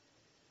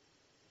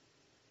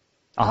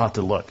 I'll have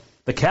to look.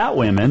 The Cat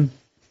women,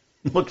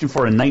 looking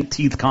for a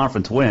 19th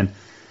conference win.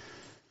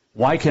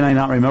 Why can I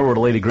not remember where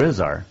the Lady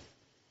Grizz are?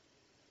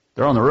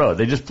 They're on the road.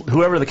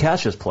 Whoever the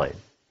Cats just played.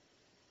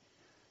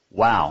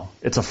 Wow.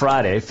 It's a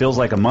Friday. Feels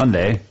like a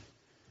Monday.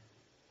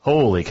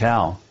 Holy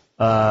cow.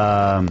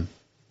 I'll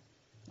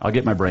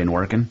get my brain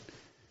working.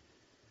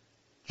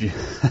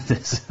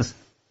 This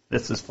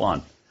is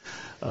fun.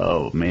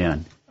 Oh,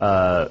 man.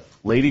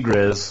 Lady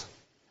Grizz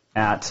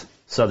at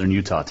Southern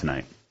Utah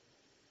tonight.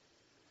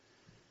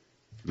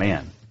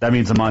 Man, that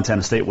means the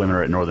Montana State women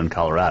are at Northern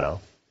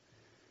Colorado.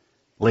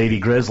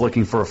 Lady Grizz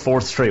looking for a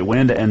 4th straight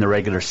win to end the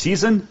regular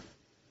season.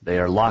 They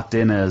are locked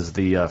in as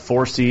the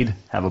 4 seed,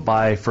 have a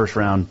bye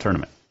first-round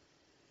tournament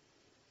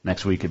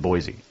next week at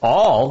Boise.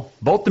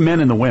 Both the men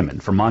and the women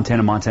from Montana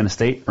and Montana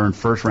State earned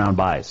first-round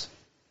byes,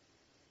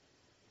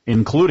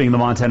 including the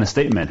Montana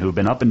State men, who have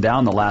been up and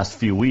down the last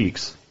few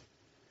weeks.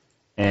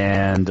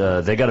 And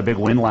they got a big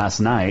win last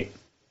night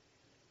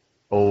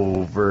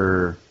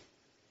over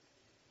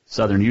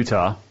Southern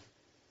Utah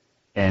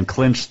and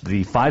clinched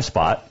the 5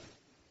 spot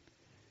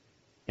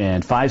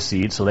and 5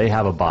 seed, so they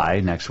have a bye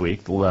next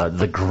week.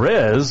 The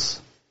Grizz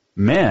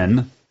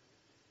men,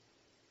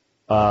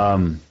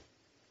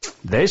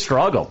 they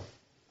struggle.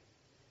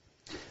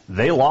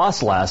 They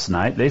lost last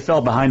night. They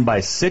fell behind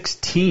by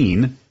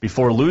 16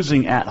 before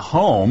losing at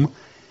home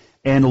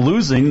and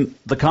losing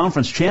the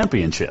conference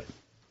championship.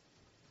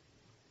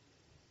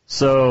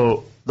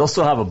 So they'll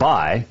still have a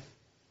bye.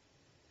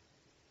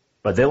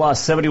 But they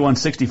lost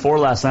 71-64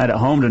 last night at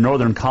home to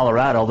Northern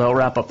Colorado. They'll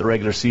wrap up the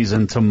regular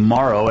season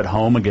tomorrow at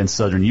home against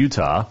Southern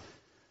Utah.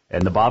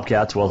 And the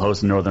Bobcats will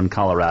host Northern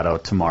Colorado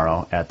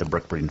tomorrow at the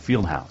Brick Breeden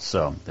Fieldhouse.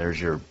 So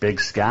there's your Big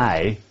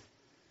Sky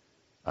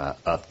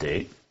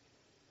update.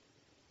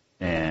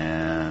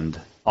 And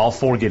all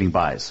 4 getting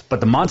byes.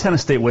 But the Montana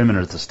State women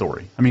are the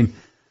story. I mean,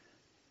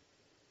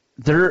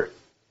 they're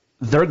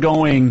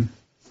going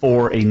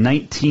for a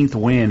 19th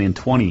win in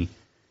 20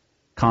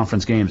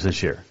 conference games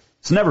this year.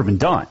 It's never been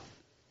done.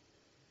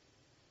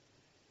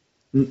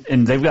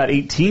 And they've got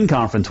 18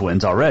 conference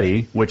wins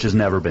already, which has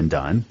never been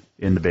done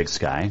in the Big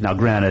Sky. Now,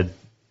 granted,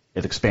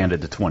 it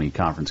expanded to 20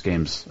 conference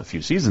games a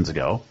few seasons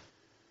ago,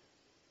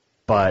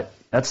 but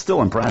that's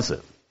still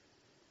impressive.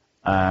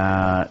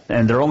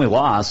 And their only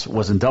loss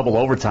was in double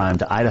overtime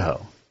to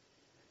Idaho.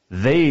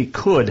 They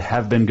could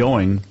have been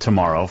going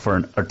tonight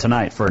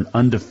for an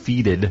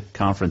undefeated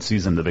conference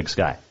season in the Big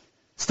Sky.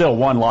 Still,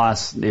 1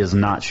 loss is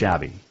not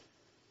shabby.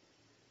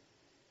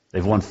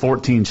 They've won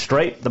 14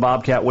 straight, the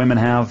Bobcat women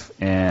have.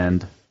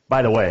 And,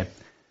 by the way,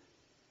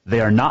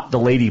 they are not the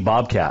Lady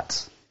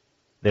Bobcats.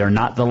 They are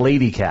not the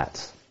Lady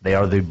Cats. They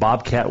are the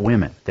Bobcat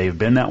women. They've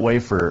been that way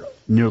for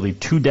nearly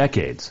 2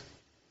 decades.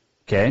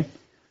 Okay?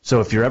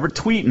 So if you're ever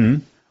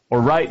tweeting or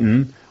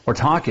writing or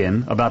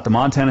talking about the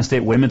Montana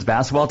State women's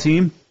basketball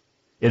team,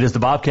 it is the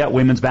Bobcat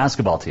women's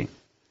basketball team.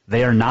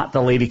 They are not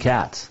the Lady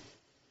Cats.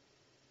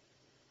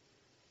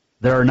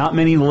 There are not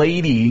many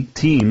lady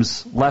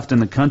teams left in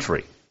the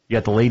country. You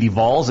got the Lady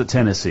Vols at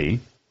Tennessee,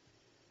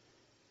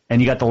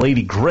 and you got the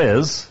Lady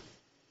Grizz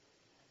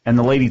and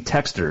the Lady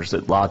Texters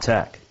at La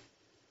Tech.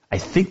 I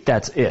think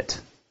that's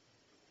it.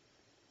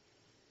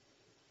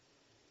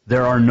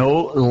 There are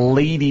no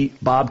Lady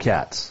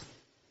Bobcats.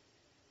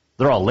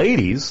 They're all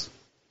ladies,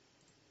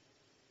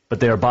 but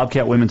they are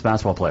Bobcat women's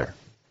basketball player.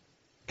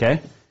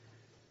 Okay?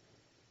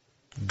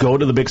 Go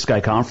to the Big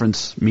Sky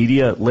Conference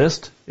media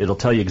list. It'll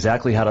tell you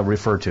exactly how to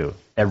refer to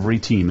every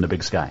team in the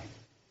Big Sky.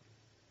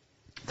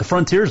 The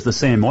Frontier's the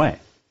same way.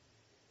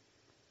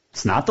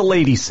 It's not the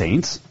Lady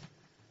Saints.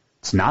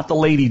 It's not the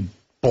Lady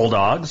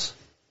Bulldogs.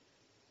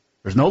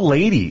 There's no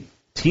lady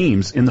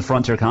teams in the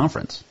Frontier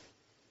Conference.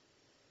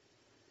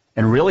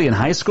 And really, in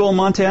high school in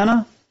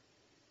Montana,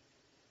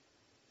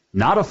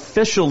 not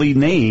officially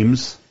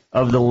names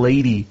of the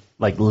lady,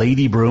 like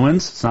Lady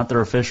Bruins. It's not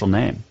their official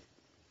name.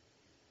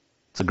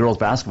 It's a girls'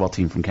 basketball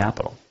team from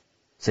Capital.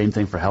 Same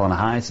thing for Helena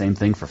High, same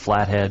thing for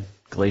Flathead,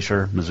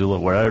 Glacier, Missoula,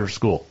 wherever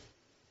school.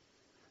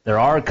 There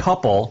are a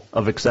couple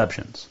of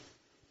exceptions,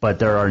 but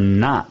there are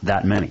not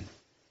that many.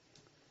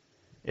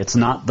 It's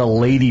not the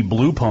Lady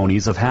Blue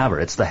Ponies of Havre.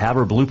 It's the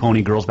Havre Blue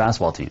Pony girls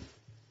basketball team.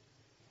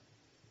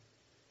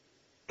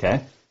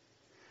 Okay?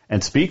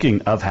 And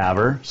speaking of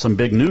Havre, some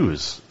big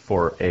news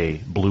for a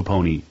Blue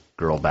Pony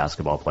girl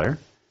basketball player.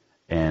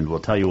 And we'll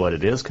tell you what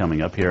it is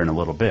coming up here in a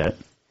little bit.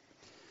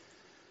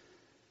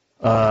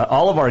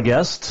 All of our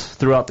guests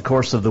throughout the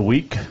course of the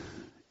week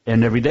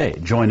and every day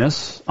join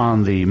us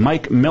on the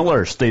Mike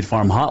Miller State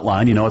Farm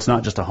Hotline. You know, it's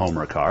not just a home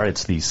or a car.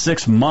 It's the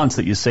 6 months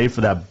that you save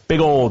for that big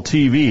old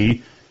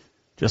TV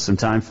just in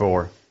time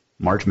for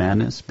March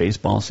Madness,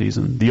 baseball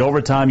season. The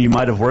overtime you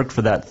might have worked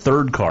for that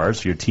third car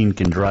so your team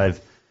can drive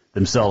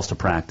themselves to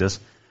practice.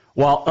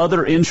 While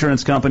other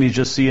insurance companies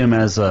just see them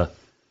as a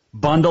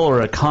bundle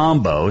or a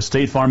combo,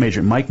 State Farm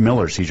agent Mike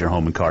Miller sees your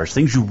home and cars,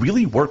 things you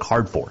really work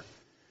hard for.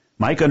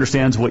 Mike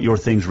understands what your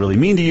things really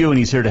mean to you, and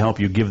he's here to help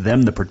you give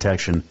them the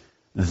protection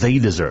they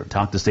deserve.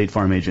 Talk to State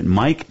Farm agent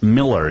Mike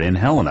Miller in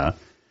Helena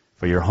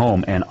for your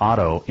home and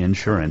auto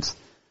insurance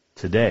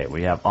today.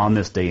 We have On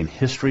This Day in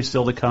History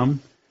still to come,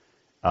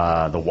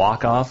 the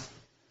walk-off,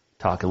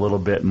 talk a little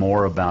bit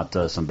more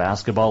about some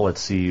basketball.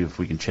 Let's see if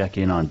we can check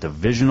in on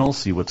divisional,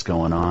 see what's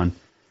going on.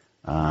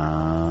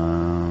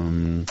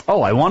 I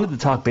wanted to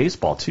talk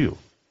baseball, too.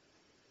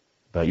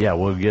 But, yeah,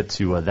 we'll get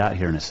to that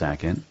here in a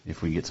second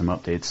if we get some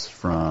updates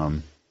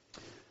from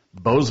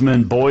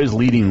Bozeman boys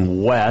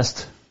leading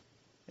West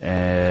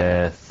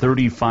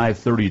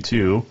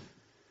 35-32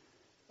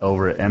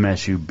 over at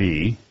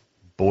MSU-B.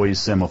 Boys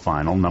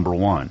semifinal, number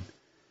 1.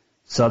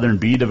 Southern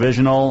B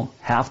Divisional,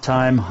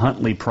 halftime,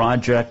 Huntley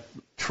Project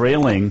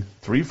trailing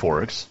Three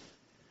Forks.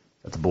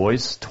 That's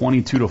boys,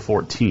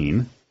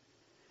 22-14.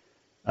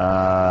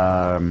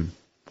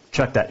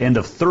 Check that end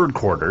of third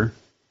quarter.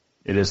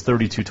 It is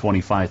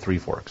 32-25 Three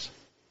Forks.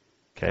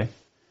 Okay.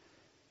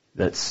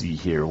 Let's see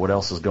here. What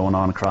else is going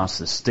on across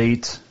the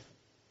state?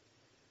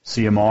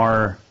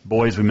 CMR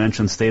boys, we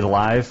mentioned, stayed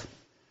alive.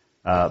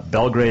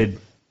 Belgrade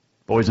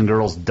boys and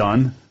girls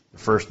done. The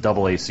first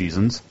AA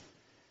seasons.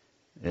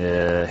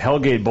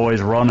 Hellgate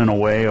boys running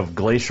away of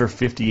Glacier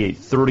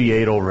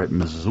 58-38 over at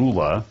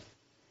Missoula.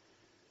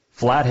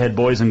 Flathead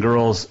boys and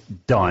girls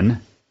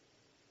done.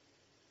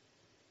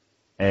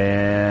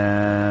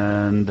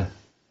 And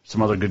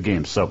some other good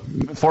games. So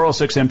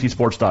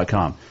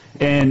 406mtsports.com.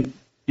 And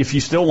if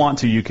you still want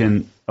to, you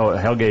can.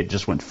 Hellgate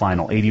just went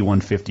final,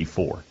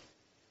 81-54.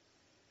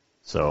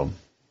 So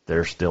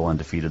they're still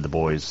undefeated, the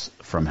boys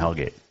from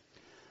Hellgate.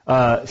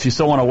 If you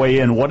still want to weigh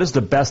in, what is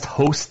the best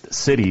host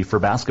city for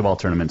basketball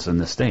tournaments in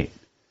the state?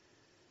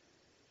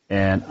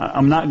 And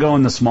I'm not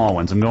going the small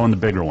ones. I'm going the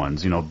bigger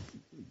ones. You know,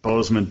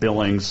 Bozeman,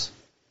 Billings,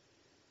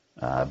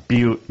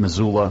 Butte,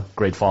 Missoula,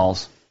 Great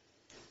Falls.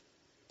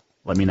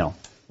 Let me know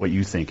what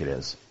you think it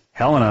is.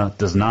 Helena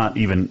does not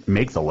even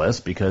make the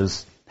list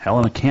because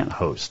Helena can't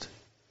host,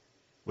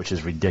 which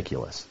is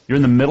ridiculous. You're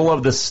in the middle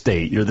of the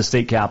state. You're the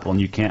state capital,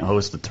 and you can't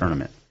host a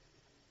tournament.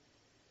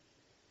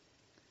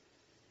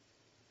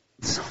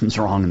 Something's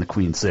wrong in the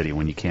Queen City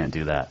when you can't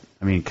do that.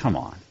 I mean, come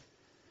on.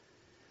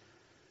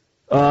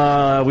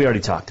 We already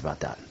talked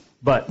about that.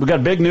 But we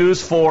got big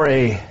news for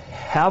a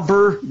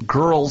Havre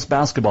girls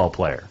basketball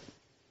player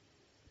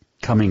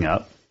coming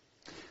up.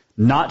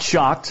 Not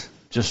shocked,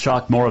 just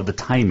shocked more of the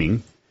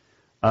timing.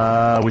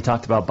 We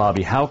talked about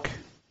Bobby Hauck,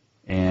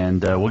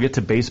 and we'll get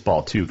to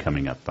baseball, too,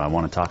 coming up. I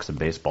want to talk some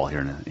baseball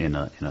here in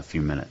a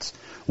few minutes,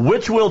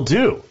 which we'll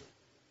do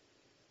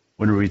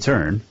when we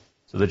return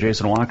to the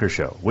Jason Walker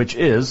Show, which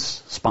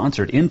is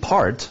sponsored in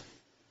part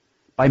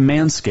by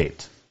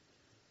Manscaped.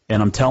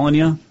 And I'm telling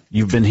you,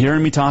 you've been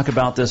hearing me talk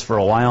about this for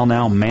a while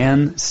now.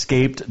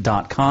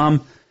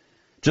 Manscaped.com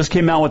just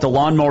came out with the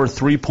Lawnmower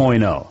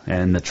 3.0,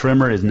 and the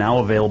trimmer is now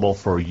available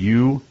for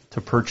you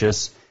to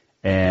purchase,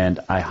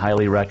 and I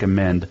highly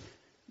recommend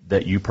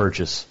that you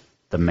purchase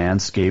the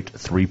Manscaped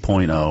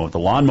 3.0, the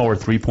Lawnmower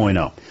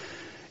 3.0.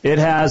 It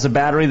has a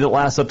battery that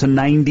lasts up to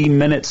 90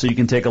 minutes, so you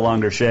can take a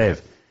longer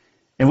shave.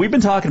 And we've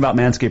been talking about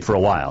Manscaped for a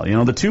while. You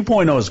know, the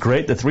 2.0 is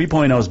great. The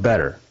 3.0 is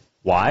better.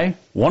 Why?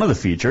 One of the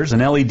features, an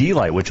LED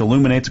light, which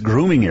illuminates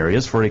grooming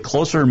areas for a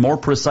closer, more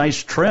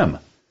precise trim.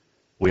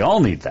 We all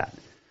need that.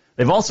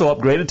 They've also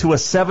upgraded to a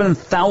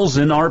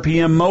 7,000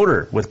 RPM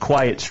motor with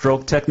quiet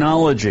stroke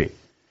technology.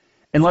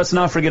 And let's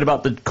not forget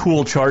about the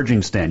cool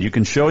charging stand. You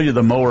can show you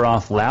the mower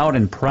off loud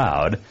and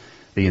proud.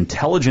 The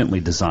intelligently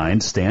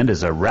designed stand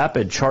is a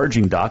rapid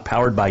charging dock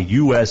powered by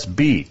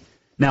USB.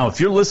 Now, if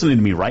you're listening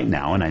to me right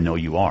now, and I know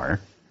you are,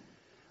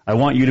 I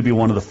want you to be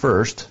one of the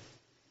first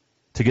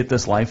to get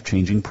this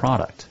life-changing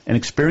product and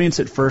experience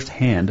it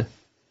firsthand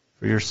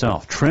for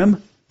yourself.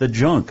 Trim the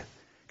junk.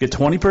 Get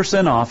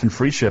 20% off and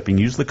free shipping.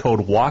 Use the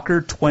code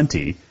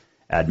WALKER20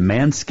 at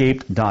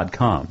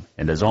manscaped.com.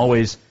 And as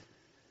always,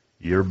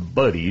 your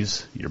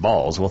buddies, your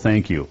balls, will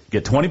thank you.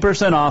 Get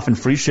 20% off and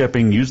free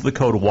shipping. Use the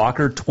code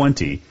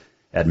WALKER20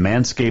 at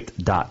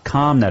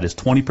manscaped.com. That is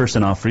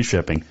 20% off free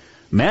shipping.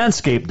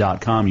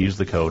 Manscaped.com. Use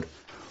the code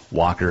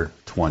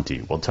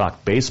WALKER20. We'll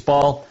talk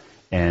baseball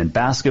and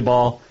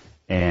basketball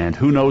and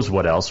who knows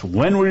what else.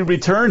 When we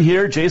return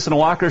here, Jason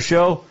Walker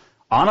Show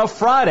on a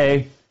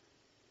Friday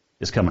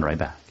is coming right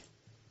back.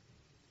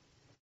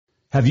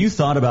 Have you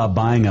thought about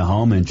buying a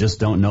home and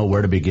just don't know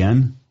where to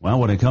begin? Well,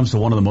 when it comes to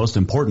one of the most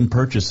important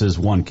purchases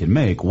one can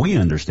make, we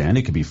understand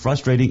it can be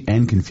frustrating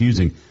and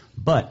confusing,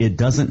 but it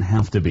doesn't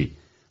have to be.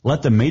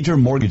 Let the Major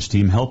Mortgage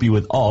team help you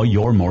with all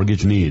your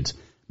mortgage needs.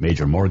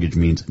 Major Mortgage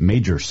means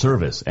major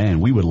service,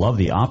 and we would love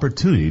the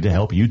opportunity to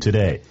help you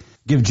today.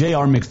 Give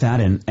J.R.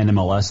 McFadden,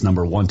 NMLS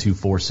number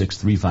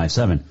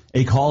 1246357,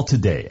 a call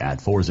today at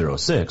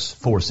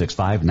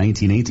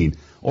 406-465-1918,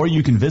 or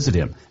you can visit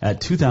him at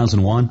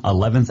 2001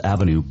 11th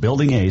Avenue,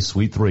 Building A,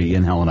 Suite 3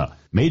 in Helena.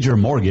 Major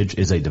Mortgage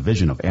is a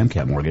division of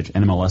AMCAP Mortgage,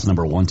 NMLS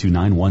number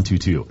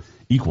 129122,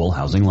 equal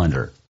housing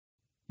lender.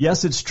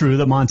 Yes, it's true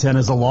that Montana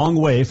is a long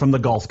way from the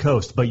Gulf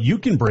Coast, but you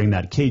can bring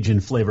that Cajun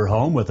flavor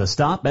home with a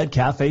stop at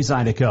Cafe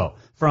Zydeco.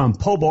 From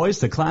po' boys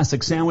to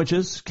classic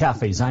sandwiches,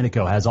 Cafe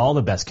Zydeco has all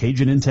the best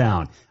Cajun in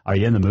town. Are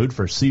you in the mood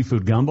for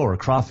seafood gumbo or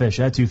crawfish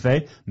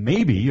etouffee?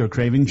 Maybe you're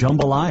craving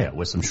jambalaya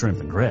with some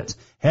shrimp and grits.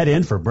 Head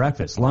in for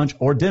breakfast, lunch,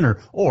 or dinner,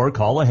 or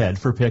call ahead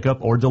for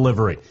pickup or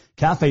delivery.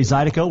 Cafe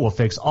Zydeco will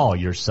fix all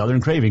your southern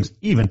cravings,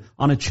 even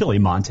on a chilly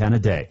Montana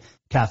day.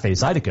 Cafe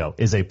Zydeco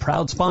is a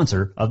proud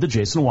sponsor of the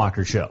Jason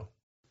Walker Show.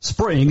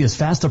 Spring is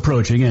fast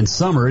approaching and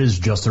summer is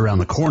just around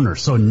the corner,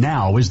 so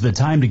now is the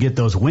time to get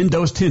those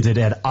windows tinted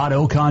at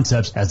Auto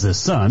Concepts as the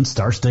sun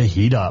starts to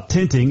heat up.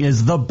 Tinting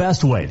is the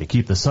best way to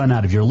keep the sun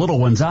out of your little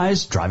one's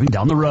eyes driving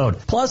down the road.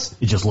 Plus,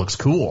 it just looks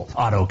cool.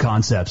 Auto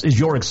Concepts is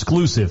your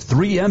exclusive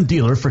 3M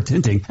dealer for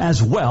tinting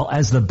as well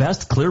as the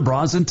best clear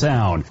bras in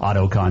town.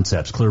 Auto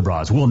Concepts clear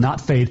bras will not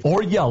fade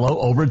or yellow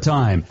over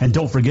time. And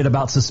don't forget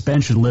about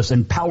suspension lifts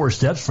and power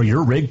steps for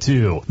your rig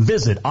too.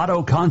 Visit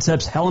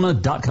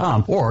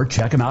AutoConceptsHelena.com or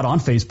check them out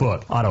on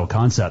Facebook. Auto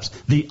Concepts,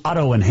 the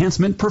auto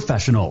enhancement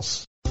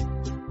professionals.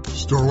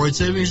 Store-wide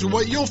savings is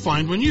what you'll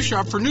find when you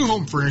shop for new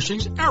home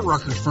furnishings at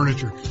Rucker's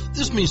Furniture.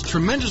 This means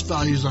tremendous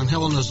values on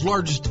Helena's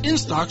largest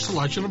in-stock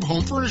selection of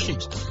home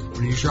furnishings.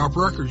 When you shop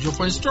Rucker's, you'll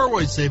find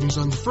store-wide savings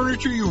on the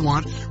furniture you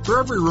want for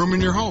every room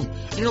in your home.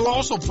 And you'll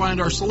also find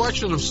our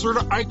selection of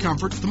Serta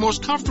iComfort, the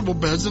most comfortable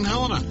beds in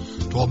Helena.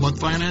 12-month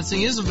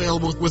financing is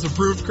available with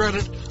approved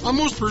credit on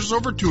most purchases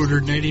over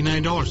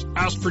 $289.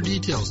 Ask for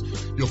details.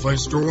 You'll find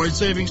store-wide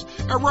savings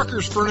at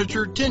Rucker's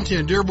Furniture,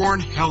 1010 Dearborn,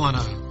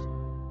 Helena.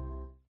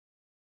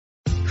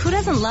 Who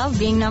doesn't love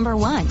being number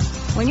one?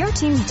 When your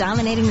team's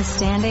dominating the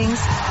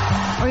standings,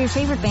 or your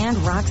favorite band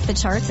rocks the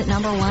charts at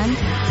number one,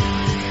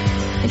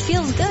 it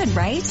feels good,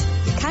 right?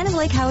 Kind of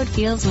like how it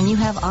feels when you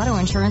have auto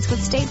insurance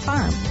with State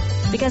Farm.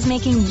 Because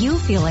making you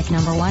feel like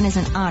number one is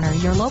an honor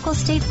your local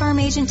State Farm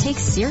agent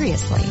takes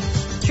seriously.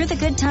 Through the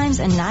good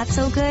times and not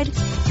so good,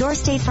 your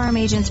State Farm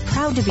agent's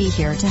proud to be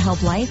here to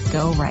help life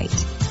go right.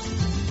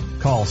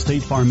 Call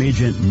State Farm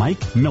agent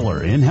Mike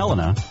Miller in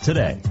Helena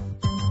today.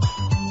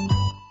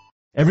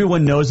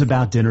 Everyone knows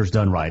about Dinners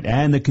Done Right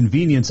and the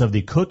convenience of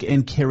the cook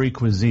and carry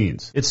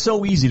cuisines. It's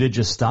so easy to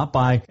just stop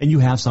by and you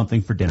have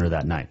something for dinner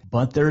that night.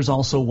 But there's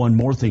also one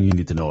more thing you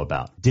need to know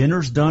about.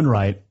 Dinners Done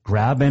Right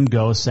Grab and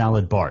Go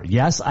Salad Bar.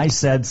 Yes, I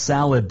said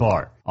salad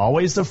bar.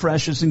 Always the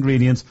freshest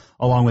ingredients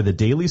along with a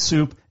daily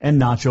soup and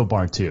nacho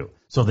bar too.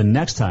 So the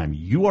next time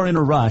you are in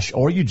a rush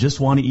or you just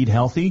want to eat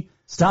healthy,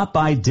 stop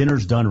by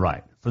Dinners Done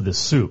Right for the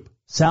soup,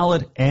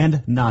 salad,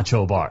 and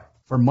nacho bar.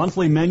 For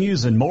monthly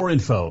menus and more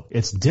info,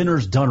 it's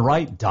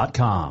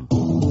dinnersdoneright.com.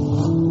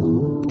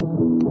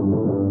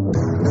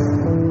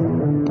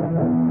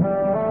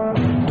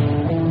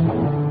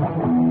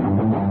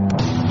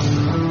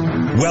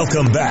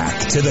 Welcome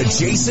back to the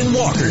Jason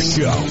Walker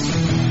Show.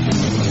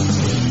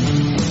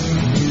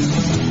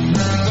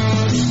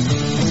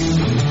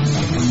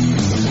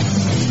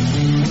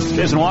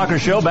 Jason Walker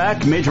Show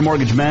back, Major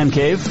Mortgage Man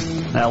Cave.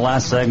 That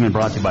last segment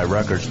brought to you by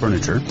Rucker's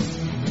Furniture.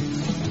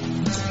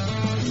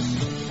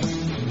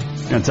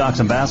 Going to talk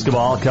some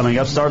basketball coming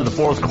up. Start of the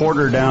fourth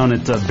quarter down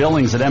at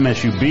Billings at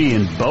MSUB,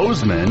 and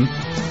Bozeman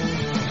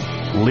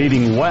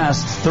leading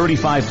West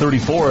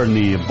 35-34 in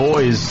the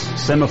boys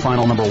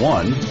semifinal number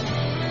one.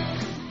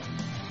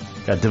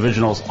 Got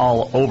divisionals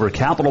all over.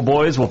 Capital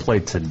boys will play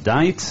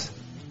tonight,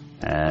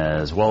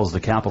 as well as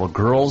the Capital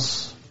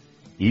girls,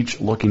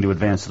 each looking to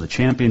advance to the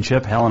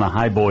championship. Helena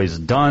High boys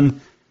done.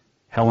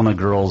 Helena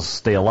girls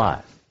stay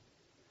alive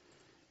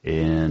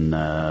in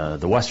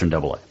the Western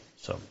AA.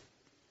 So.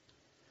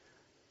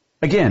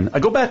 Again, I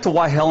go back to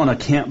why Helena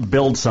can't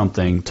build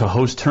something to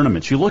host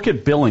tournaments. You look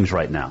at Billings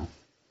right now.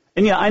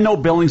 And yeah, I know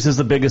Billings is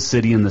the biggest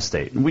city in the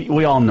state.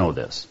 We all know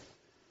this.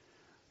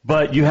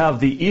 But you have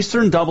the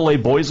Eastern AA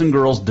Boys and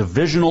Girls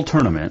Divisional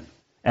Tournament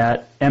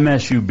at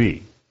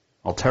MSUB,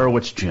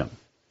 Alterowitz Gym.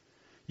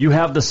 You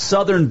have the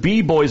Southern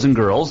B Boys and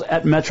Girls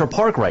at Metro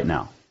Park right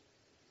now.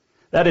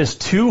 That is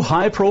two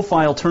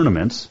high-profile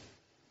tournaments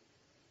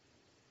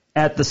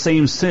at the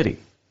same city.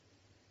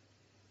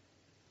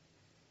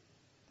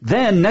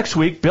 Then next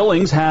week,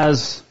 Billings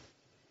has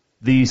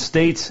the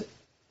state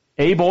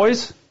A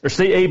boys, or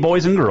state A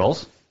boys and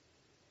girls.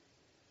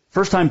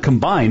 First time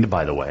combined,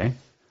 by the way.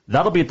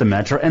 That'll be at the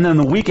Metro. And then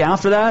the week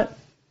after that,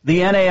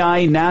 the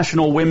NAI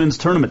National Women's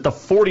Tournament, the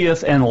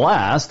 40th and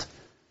last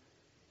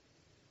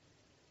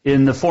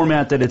in the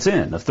format that it's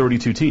in, of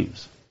 32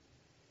 teams.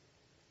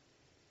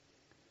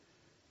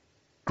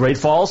 Great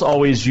Falls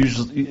always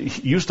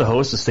used to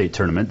host a state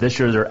tournament. This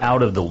year they're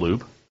out of the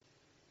loop.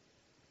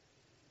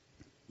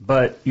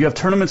 But you have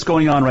tournaments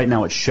going on right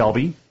now at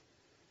Shelby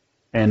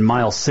and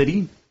Miles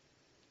City.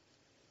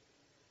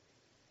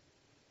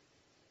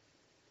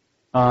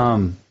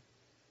 The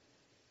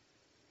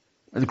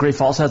Great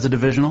Falls has a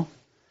divisional.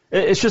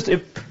 It's just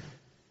in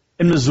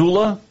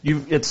Missoula,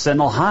 it's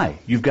Sentinel High.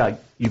 You've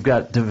got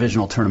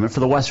divisional tournament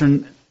for the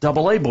Western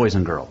AA boys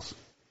and girls.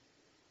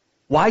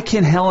 Why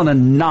can Helena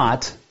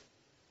not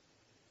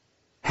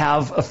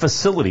have a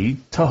facility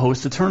to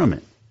host a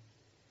tournament?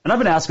 And I've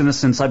been asking this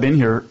since I've been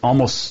here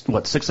almost,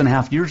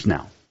 6.5 years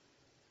now.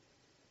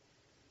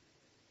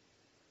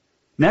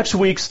 Next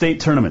week's state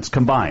tournaments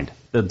combined.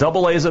 The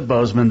AA is at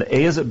Bozeman, the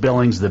A is at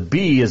Billings, the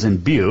B is in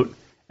Butte,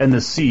 and the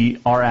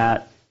C are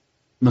at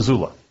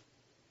Missoula.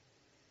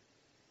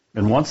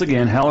 And once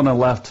again, Helena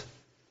left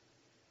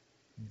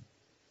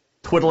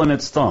twiddling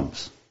its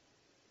thumbs.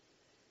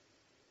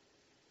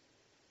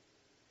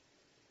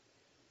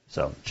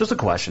 So, just a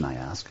question I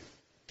ask.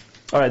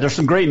 All right, there's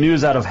some great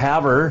news out of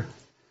Havre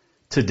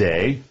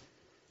today.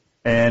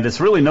 And it's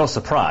really no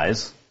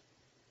surprise.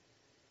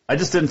 I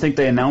just didn't think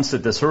they announced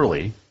it this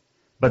early.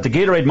 But the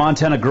Gatorade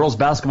Montana Girls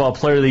Basketball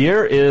Player of the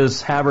Year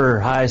is Havre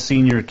High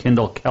senior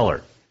Kendall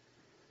Keller.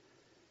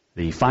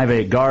 The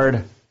 5'8"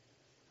 guard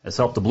has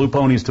helped the Blue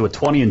Ponies to a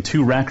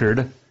 20-2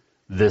 record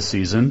this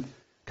season.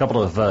 A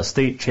couple of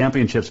state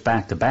championships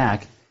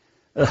back-to-back.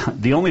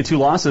 The only 2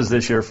 losses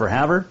this year for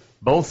Havre,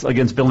 both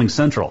against Billings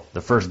Central,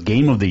 the first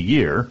game of the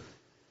year,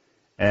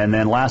 and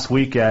then last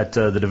week at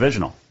the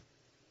divisional.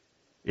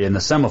 In the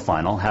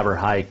semifinal, Havre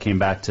High came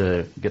back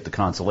to get the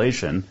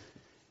consolation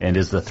and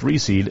is the 3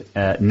 seed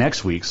at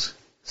next week's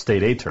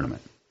State A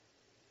tournament.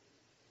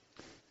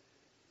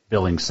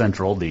 Billings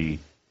Central, the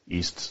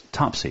East's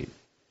top seed.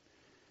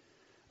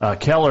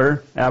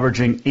 Keller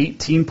averaging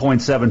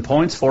 18.7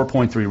 points,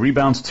 4.3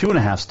 rebounds,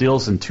 2.5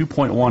 steals, and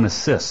 2.1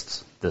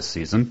 assists this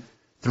season.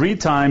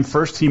 3-time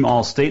first-team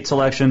All-State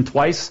selection,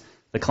 twice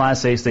the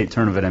Class A state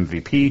tournament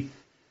MVP,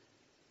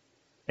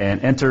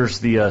 and enters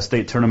the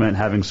state tournament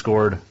having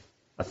scored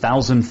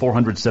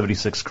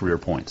 1,476 career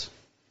points.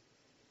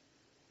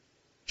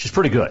 She's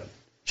pretty good.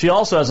 She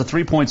also has a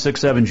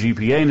 3.67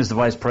 GPA and is the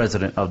vice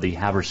president of the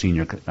Havre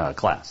senior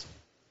class.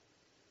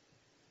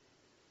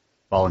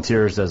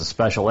 Volunteers as a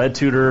special ed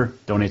tutor,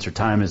 donates her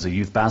time as a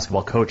youth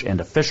basketball coach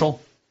and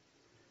official,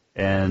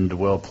 and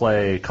will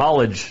play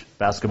college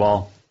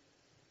basketball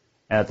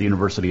at the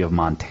University of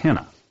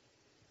Montana.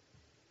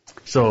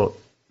 So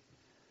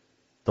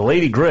the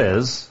Lady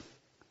Grizz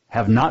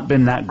have not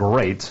been that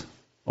great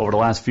over the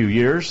last few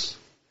years.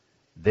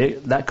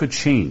 That could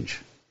change.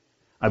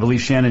 I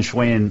believe Shannon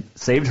Schwayen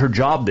saved her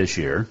job this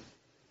year.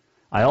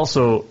 I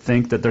also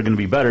think that they're going to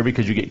be better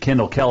because you get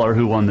Kendall Keller,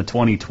 who won the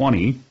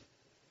 2020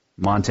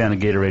 Montana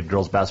Gatorade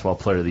Girls Basketball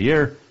Player of the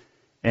Year,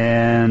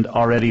 and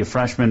already a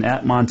freshman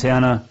at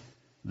Montana,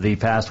 the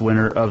past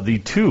winner of the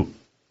 2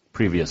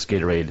 previous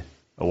Gatorade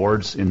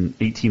Awards in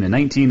 18 and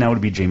 19. That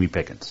would be Jamie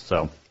Pickens.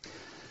 So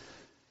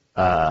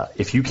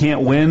if you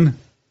can't win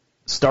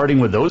starting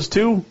with those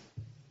 2,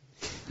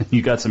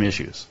 you got some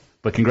issues.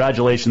 But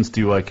congratulations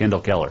to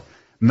Kendall Keller.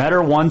 Met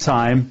her one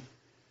time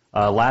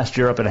last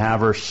year up at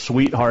Havre.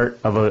 Sweetheart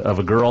of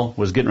a girl.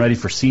 Was getting ready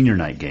for senior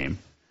night game.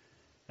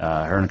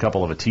 Her and a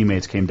couple of her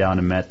teammates came down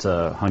and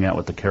hung out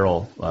with the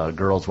Carroll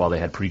girls while they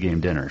had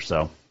pregame dinner.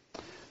 So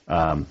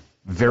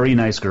very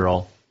nice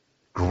girl,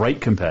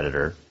 great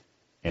competitor,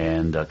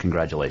 and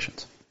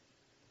congratulations.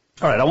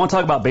 All right, I want to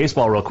talk about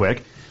baseball real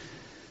quick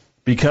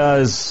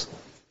because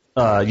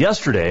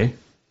yesterday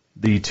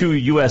the 2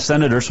 U.S.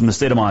 senators from the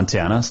state of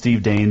Montana,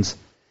 Steve Daines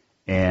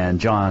and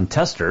John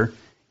Tester,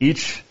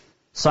 each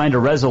signed a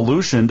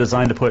resolution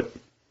designed to put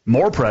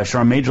more pressure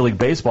on Major League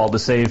Baseball to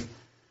save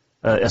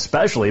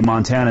especially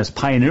Montana's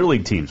Pioneer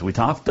League teams. We've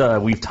talked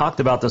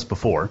about this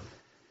before,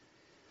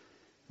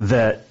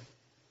 that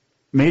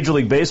Major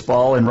League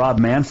Baseball and Rob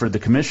Manfred, the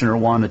commissioner,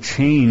 want to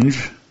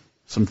change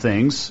some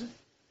things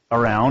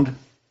around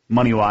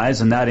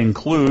money-wise, and that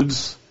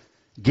includes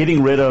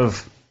getting rid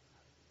of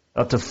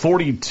up to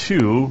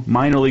 42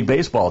 minor league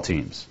baseball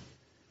teams.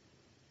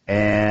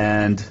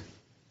 And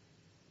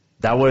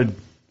that would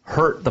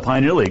hurt the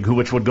Pioneer League,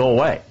 which would go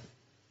away.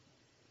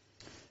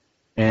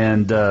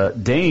 And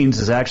Daines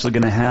is actually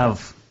going to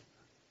have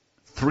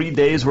 3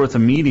 days' worth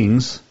of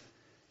meetings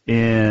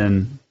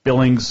in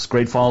Billings,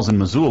 Great Falls, and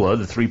Missoula,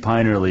 the 3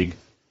 Pioneer League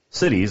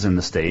cities in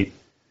the state,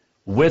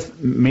 with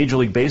Major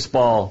League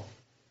Baseball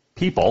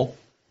people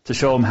to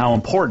show them how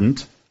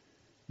important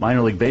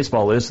minor league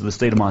baseball is to the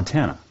state of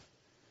Montana.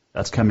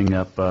 That's coming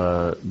up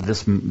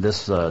this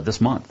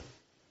month.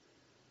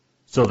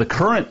 So the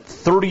current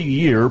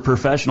 30-year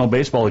professional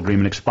baseball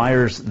agreement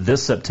expires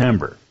this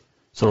September.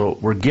 So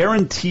we're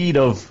guaranteed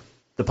of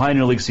the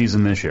Pioneer League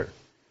season this year.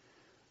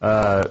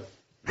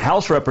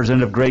 House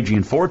Representative Greg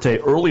Gianforte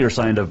earlier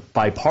signed a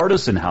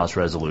bipartisan House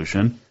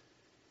resolution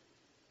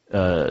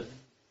to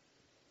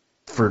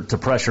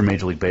pressure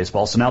Major League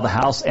Baseball. So now the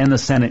House and the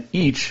Senate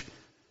each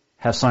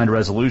have signed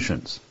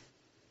resolutions.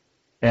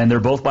 And they're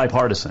both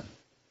bipartisan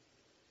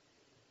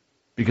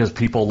because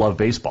people love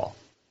baseball.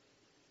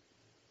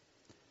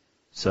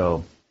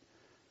 So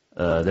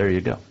there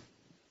you go.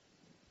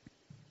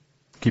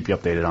 Keep you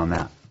updated on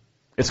that.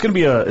 It's going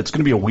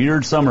to be a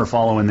weird summer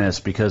following this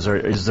because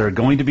is there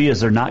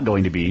not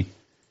going to be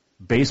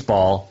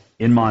baseball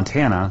in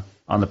Montana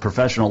on the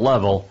professional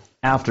level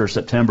after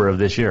September of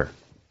this year?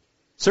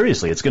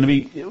 Seriously, it's going to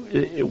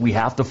be. We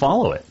have to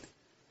follow it.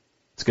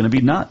 It's going to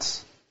be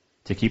nuts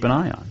to keep an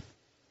eye on.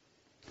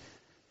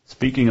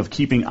 Speaking of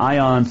keeping eye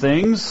on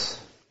things,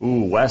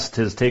 West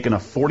has taken a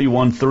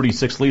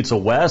 41-36 lead. So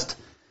West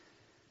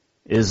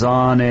is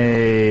on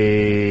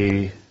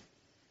a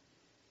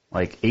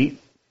 8-0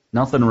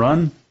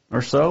 run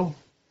or so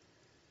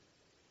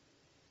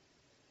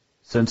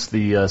since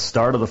the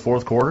start of the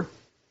fourth quarter.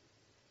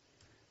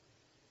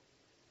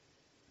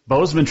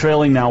 Bozeman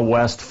trailing now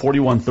West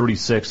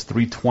 41-36,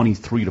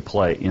 3:23 to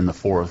play in the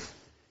fourth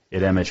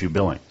at MSU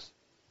Billings.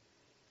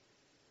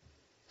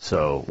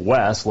 So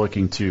West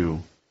looking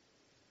to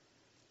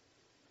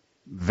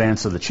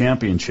advance to the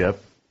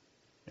championship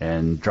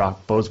and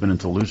drop Bozeman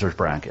into the loser's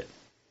bracket.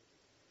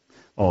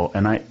 Oh,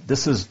 and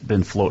this has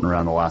been floating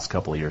around the last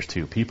couple of years,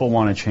 too. People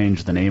want to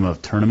change the name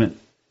of tournament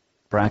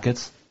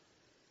brackets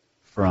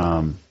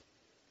from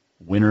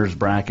winners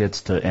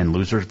brackets and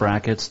losers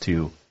brackets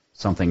to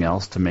something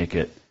else to make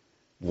it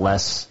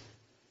less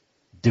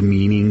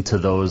demeaning to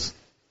those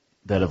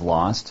that have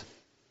lost.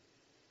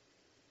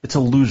 It's a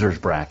loser's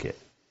bracket.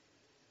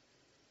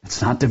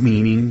 It's not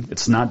demeaning.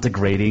 It's not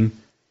degrading.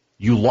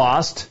 You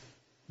lost.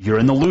 You're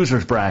in the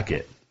loser's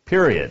bracket.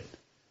 Period.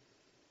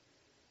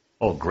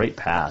 Oh, great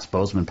pass.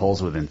 Bozeman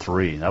pulls within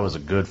 3. That was a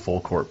good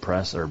full court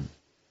press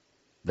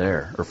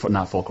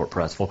not full court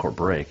press, full court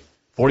break.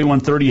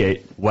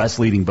 41-38, West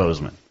leading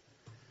Bozeman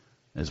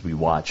as we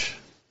watch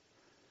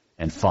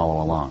and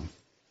follow along.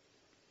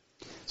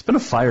 It's been a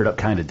fired up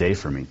kind of day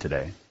for me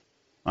today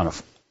on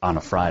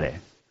a Friday.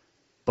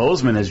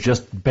 Bozeman has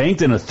just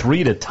banked in a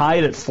 3 to tie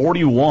it at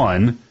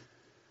 41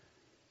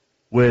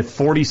 with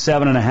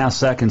 47.5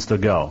 seconds to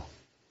go.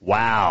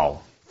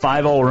 Wow.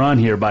 5-0 run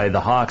here by the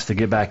Hawks to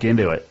get back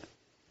into it.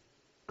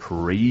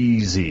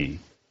 Crazy.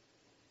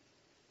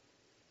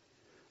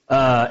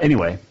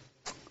 Anyway,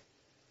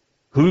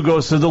 who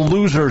goes to the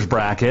losers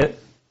bracket?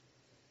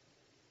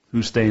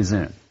 Who stays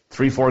in?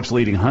 Three Forks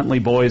leading Huntley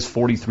boys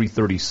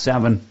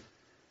 43-37.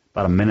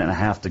 About a minute and a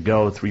half to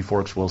go. Three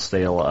Forks will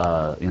stay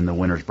in the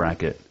winners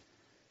bracket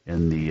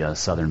in the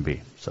Southern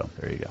B. So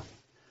there you go.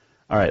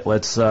 All right,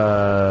 let's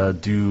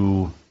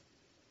do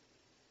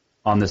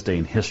On This Day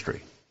in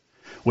History,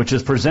 which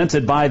is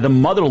presented by the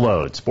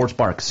Motherlode Sports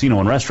Bar,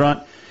 Casino, and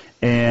Restaurant.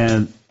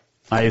 And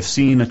I have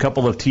seen a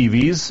couple of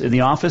TVs in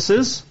the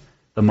offices.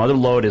 The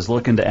Motherlode is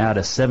looking to add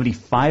a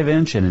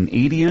 75-inch and an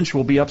 80-inch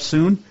will be up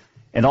soon.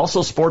 And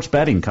also sports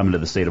betting coming to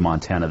the state of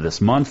Montana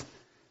this month.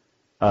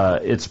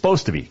 It's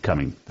supposed to be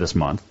coming this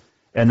month.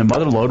 And the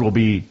Motherlode will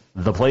be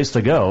the place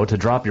to go to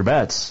drop your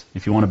bets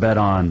if you want to bet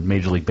on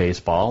Major League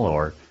Baseball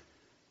or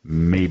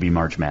maybe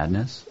March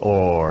Madness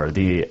or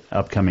the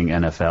upcoming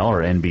NFL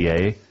or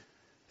NBA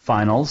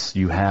finals.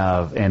 You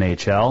have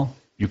NHL.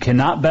 You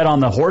cannot bet on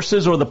the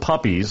horses or the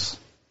puppies,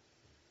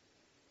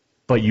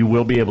 but you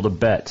will be able to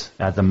bet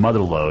at the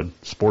Motherlode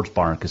Sports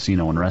Bar,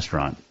 Casino, and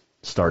Restaurant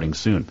starting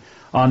soon.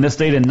 On this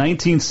date in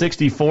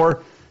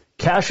 1964,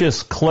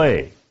 Cassius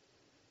Clay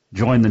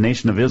joined the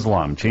Nation of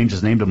Islam, changed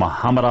his name to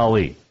Muhammad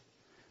Ali.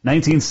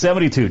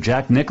 1972,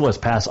 Jack Nicklaus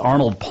passed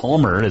Arnold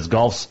Palmer as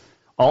golf's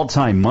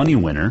all-time money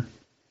winner.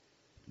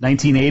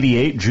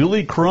 1988,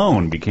 Julie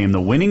Crone became the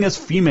winningest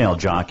female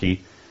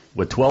jockey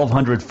with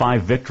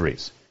 1,205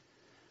 victories.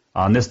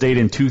 On this date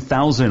in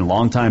 2000,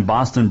 longtime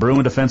Boston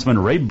Bruin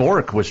defenseman Ray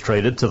Bourque was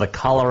traded to the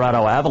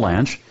Colorado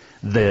Avalanche.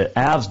 The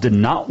Avs did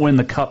not win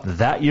the Cup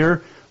that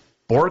year.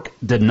 Bourque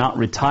did not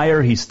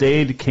retire. He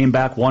stayed, came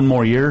back one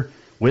more year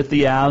with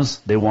the Avs.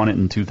 They won it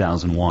in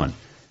 2001.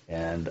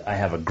 And I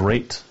have a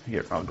great...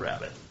 Here, I'll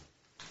grab it.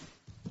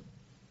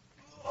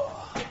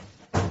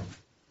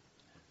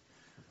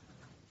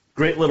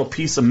 Great little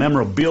piece of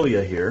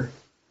memorabilia here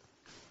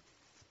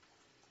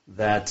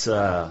that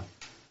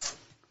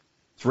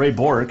it's Ray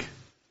Bourque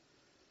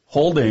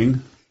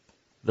holding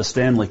the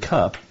Stanley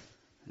Cup.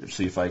 Let's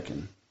see if I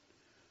can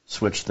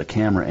switch the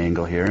camera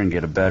angle here and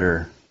get a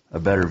better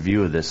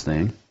view of this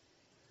thing.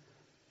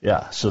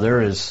 Yeah, so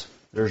there's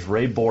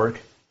Ray Bourque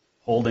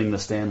holding the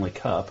Stanley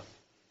Cup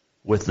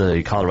with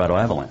the Colorado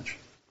Avalanche.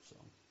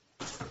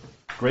 So,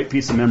 great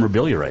piece of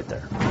memorabilia right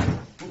there.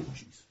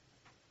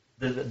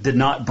 That did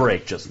not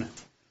break just now.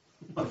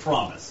 I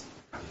promise.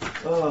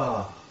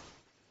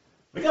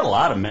 We got a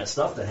lot of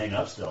stuff to hang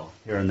up still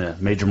here in the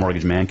Major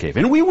Mortgage Man Cave.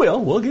 And we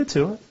will. We'll get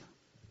to it.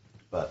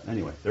 But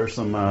anyway, there's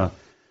some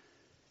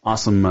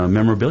awesome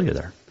memorabilia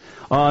there.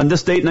 On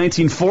this date,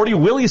 1940,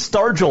 Willie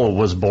Stargell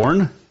was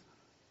born,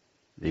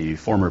 the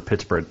former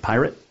Pittsburgh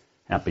Pirate.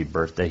 Happy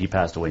birthday. He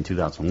passed away in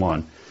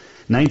 2001.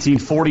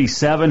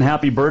 1947,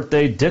 happy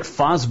birthday, Dick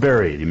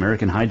Fosbury, the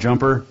American high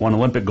jumper, won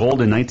Olympic gold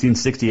in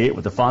 1968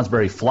 with the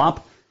Fosbury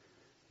flop.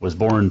 Was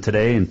born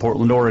today in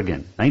Portland,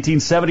 Oregon.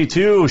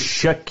 1972,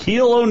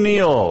 Shaquille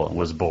O'Neal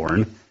was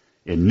born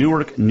in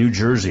Newark, New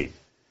Jersey.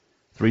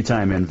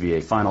 3-time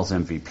NBA Finals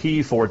MVP,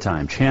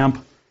 4-time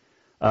champ.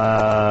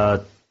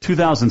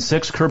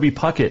 2006, Kirby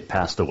Puckett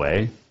passed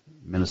away.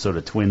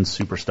 Minnesota Twins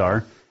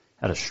superstar.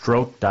 Had a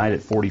stroke, died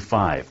at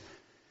 45.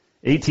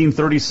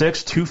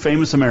 1836, two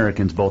famous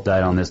Americans both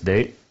died on this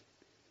date.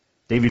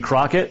 Davy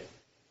Crockett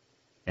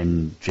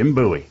and Jim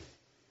Bowie.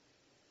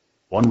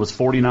 One was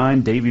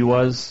 49, Davy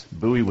was,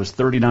 Bowie was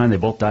 39. They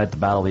both died at the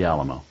Battle of the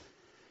Alamo.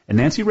 And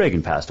Nancy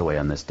Reagan passed away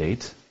on this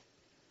date,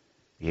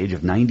 the age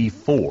of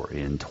 94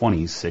 in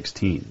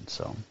 2016.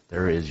 So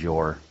there is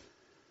your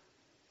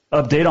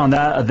update on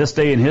that. This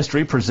day in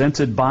history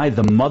presented by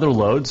the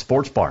Motherlode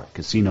Sports Bar,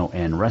 Casino,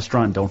 and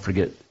Restaurant. Don't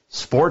forget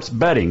sports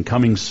betting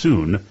coming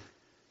soon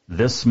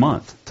this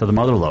month to the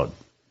Motherlode.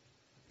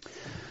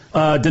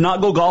 Did not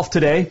go golf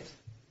today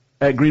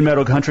at Green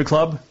Meadow Country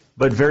Club,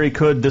 but very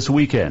could this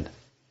weekend.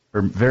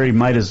 Or very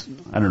might as,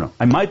 I don't know.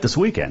 I might this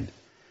weekend.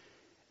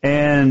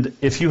 And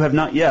if you have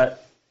not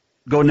yet,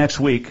 go next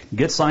week.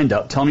 Get signed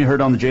up. Tell me you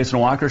heard on the Jason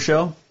Walker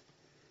Show.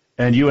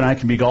 And you and I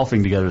can be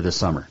golfing together this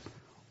summer.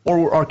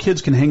 Or our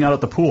kids can hang out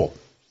at the pool.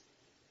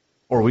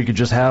 Or we could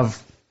just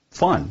have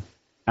fun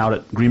out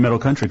at Green Meadow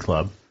Country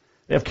Club.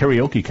 They have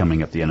karaoke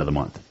coming up at the end of the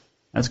month.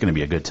 That's going to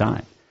be a good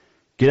time.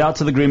 Get out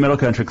to the Green Meadow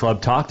Country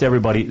Club. Talk to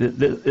everybody.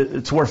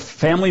 It's where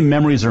family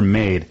memories are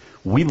made.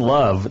 We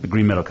love the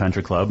Green Meadow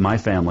Country Club, my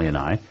family and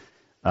I.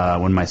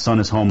 When my son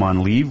is home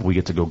on leave, we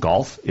get to go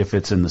golf if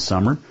it's in the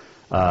summer.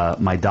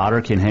 My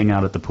daughter can hang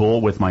out at the pool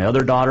with my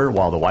other daughter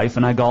while the wife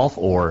and I golf,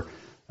 or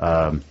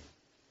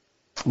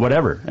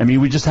whatever. I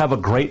mean, we just have a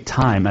great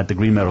time at the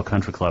Green Meadow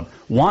Country Club.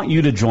 Want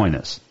you to join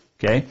us,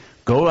 okay?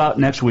 Go out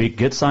next week,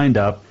 get signed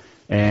up,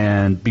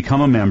 and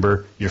become a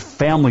member. Your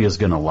family is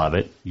going to love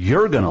it.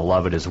 You're going to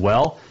love it as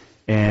well.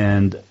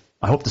 And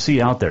I hope to see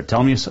you out there. Tell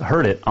them you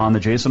heard it on the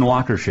Jason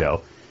Walker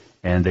Show,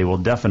 and they will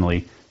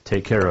definitely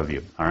take care of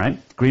you. All right?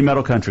 Green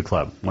Meadow Country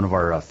Club, one of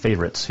our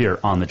favorites here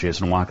on the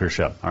Jason Walker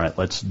Show. All right,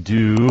 let's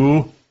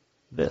do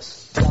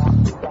this.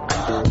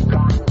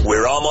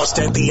 We're almost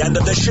at the end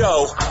of the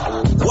show.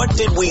 What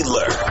did we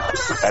learn?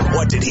 And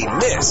what did he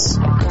miss?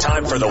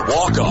 Time for the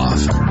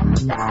walk-off.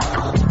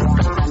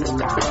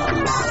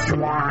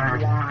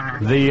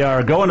 They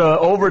are going to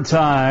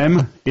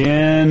overtime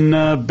in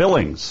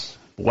Billings.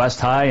 West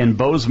High and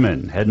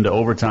Bozeman heading to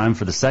overtime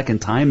for the second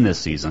time this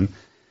season.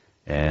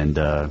 And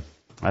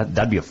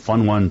that'd be a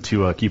fun one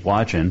to keep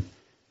watching. In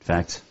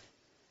fact,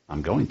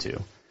 I'm going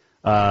to.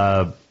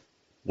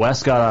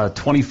 West got a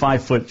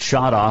 25-foot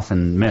shot off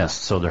and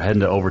missed, so they're heading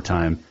to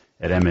overtime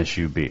at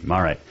MSUB.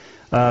 All right.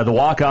 The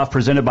walk-off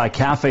presented by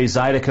Cafe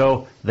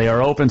Zydeco. They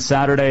are open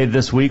Saturday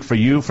this week for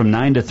you from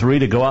 9 to 3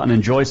 to go out and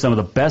enjoy some of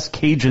the best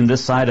Cajun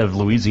this side of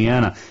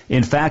Louisiana.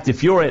 In fact,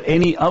 if you're at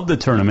any of the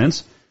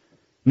tournaments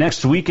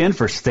next weekend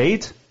for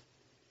state,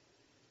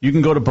 you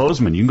can go to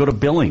Bozeman. You can go to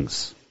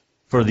Billings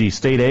for the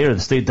State A or the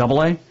State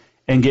AA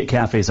and get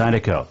Cafe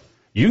Zydeco.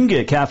 You can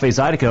get Cafe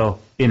Zydeco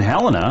in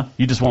Helena.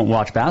 You just won't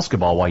watch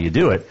basketball while you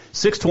do it.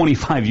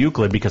 625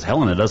 Euclid, because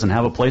Helena doesn't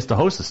have a place to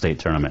host a state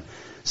tournament.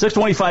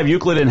 625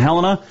 Euclid in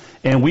Helena,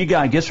 and we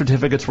got gift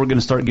certificates we're going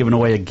to start giving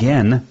away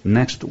again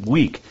next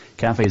week.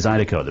 Cafe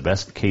Zydeco, the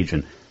best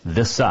Cajun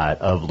this side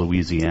of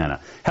Louisiana.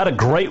 Had a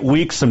great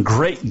week, some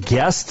great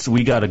guests.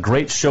 We got a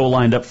great show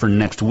lined up for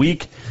next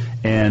week,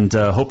 and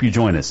hope you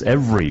join us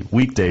every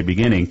weekday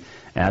beginning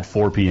at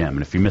 4 p.m.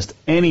 And if you missed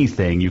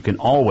anything, you can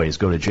always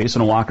go to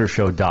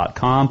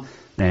jasonwalkershow.com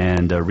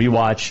and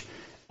rewatch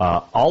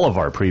all of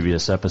our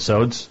previous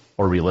episodes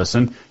or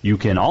re-listen. You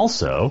can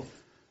also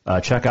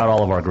check out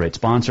all of our great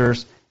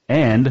sponsors,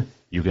 and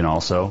you can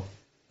also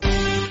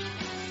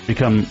you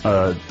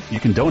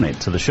can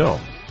donate to the show.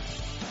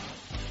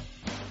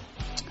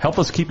 Help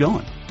us keep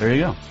going. There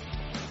you go.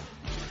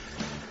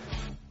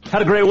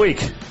 Had a great week.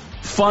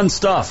 Fun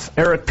stuff.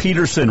 Eric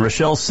Peterson,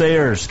 Rochelle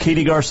Sayers,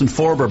 Katie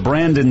Garson-Forber,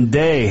 Brandon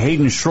Day,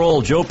 Hayden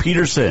Schroll, Joe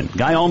Peterson,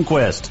 Guy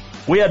Holmquist.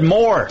 We had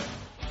more,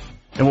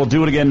 and we'll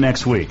do it again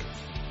next week.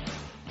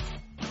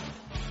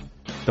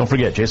 Don't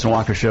forget,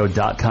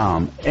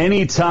 JasonWalkerShow.com.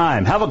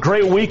 Anytime. Have a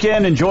great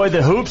weekend. Enjoy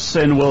the hoops,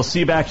 and we'll see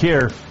you back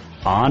here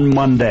on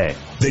Monday.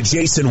 The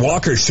Jason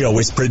Walker Show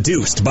is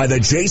produced by the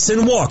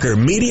Jason Walker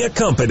Media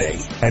Company.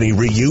 Any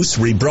reuse,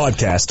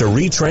 rebroadcast, or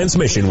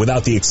retransmission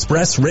without the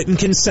express written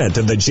consent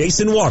of the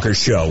Jason Walker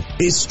Show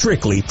is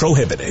strictly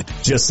prohibited.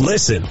 Just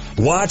listen,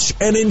 watch,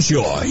 and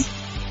enjoy.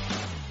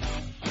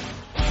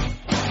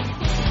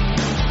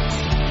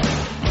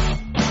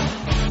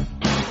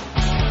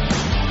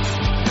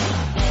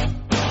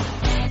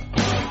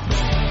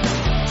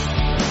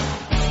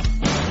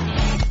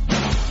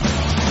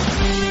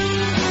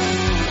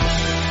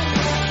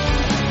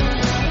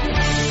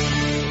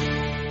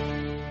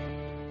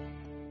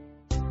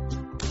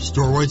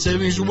 Store-wide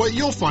savings are what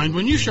you'll find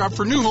when you shop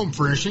for new home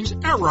furnishings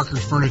at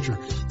Rucker's Furniture.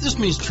 This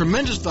means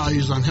tremendous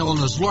values on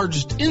Helena's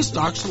largest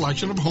in-stock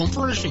selection of home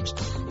furnishings.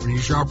 When you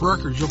shop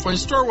Rucker's, you'll find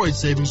store-wide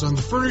savings on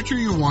the furniture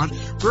you want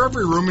for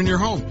every room in your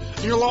home.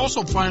 And you'll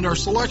also find our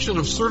selection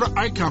of Serta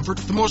iComfort,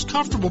 the most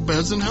comfortable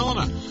beds in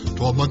Helena.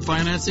 12-month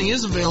financing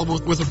is available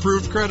with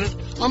approved credit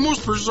on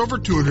most purchases over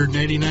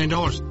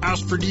 $289.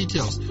 Ask for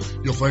details.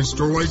 You'll find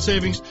store-wide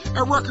savings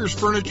at Rucker's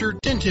Furniture,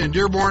 1010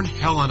 Dearborn,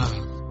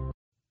 Helena.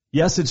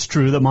 Yes, it's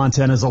true that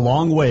Montana is a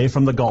long way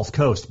from the Gulf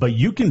Coast, but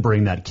you can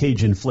bring that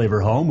Cajun flavor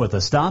home with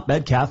a stop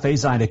at Cafe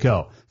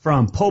Zydeco.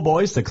 From po'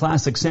 boys to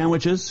classic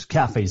sandwiches,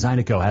 Cafe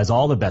Zydeco has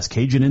all the best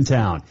Cajun in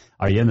town.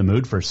 Are you in the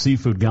mood for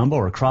seafood gumbo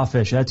or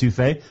crawfish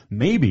etouffee?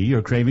 Maybe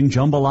you're craving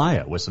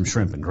jambalaya with some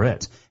shrimp and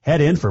grits.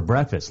 Head in for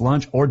breakfast,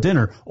 lunch, or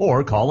dinner,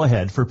 or call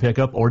ahead for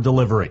pickup or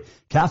delivery.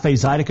 Cafe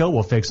Zydeco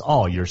will fix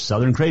all your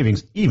southern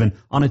cravings, even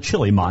on a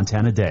chilly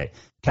Montana day.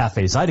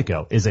 Cafe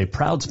Zydeco is a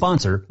proud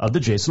sponsor of the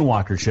Jason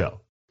Walker Show.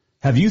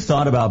 Have you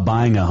thought about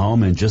buying a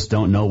home and just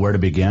don't know where to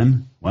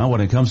begin? Well,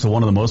 when it comes to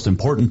one of the most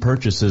important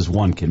purchases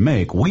one can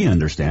make, we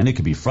understand it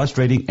can be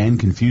frustrating and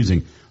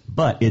confusing,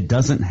 but it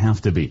doesn't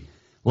have to be.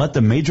 Let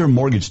the Major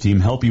Mortgage team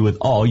help you with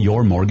all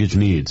your mortgage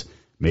needs.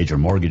 Major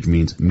Mortgage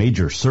means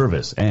major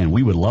service, and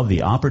we would love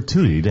the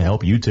opportunity to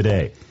help you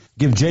today.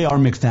 Give J.R.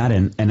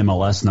 McFadden,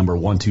 NMLS number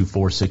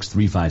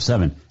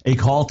 1246357, a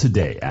call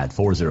today at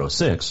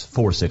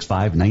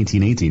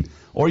 406-465-1918,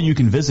 or you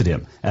can visit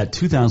him at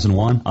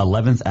 2001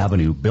 11th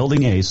Avenue,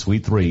 Building A,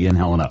 Suite 3 in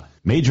Helena.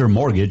 Major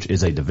Mortgage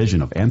is a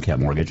division of AMCAP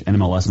Mortgage,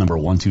 NMLS number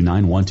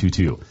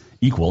 129122,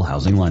 equal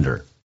housing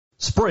lender.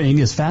 Spring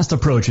is fast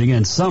approaching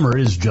and summer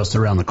is just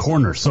around the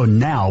corner, so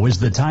now is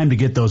the time to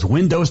get those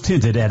windows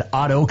tinted at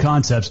Auto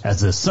Concepts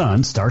as the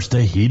sun starts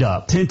to heat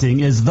up.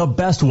 Tinting is the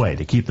best way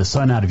to keep the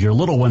sun out of your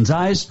little one's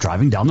eyes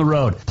driving down the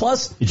road.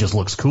 Plus, it just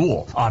looks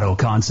cool. Auto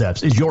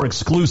Concepts is your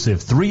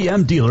exclusive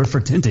 3M dealer for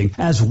tinting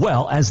as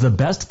well as the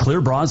best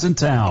clear bras in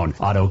town.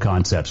 Auto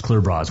Concepts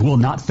clear bras will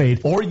not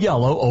fade or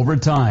yellow over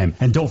time.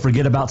 And don't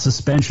forget about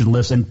suspension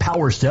lifts and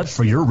power steps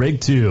for your rig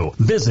too.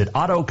 Visit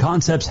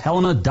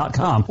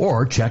AutoConceptsHelena.com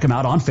or check them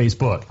out on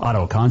Facebook.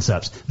 Auto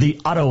Concepts, the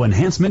auto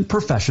enhancement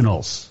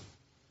professionals.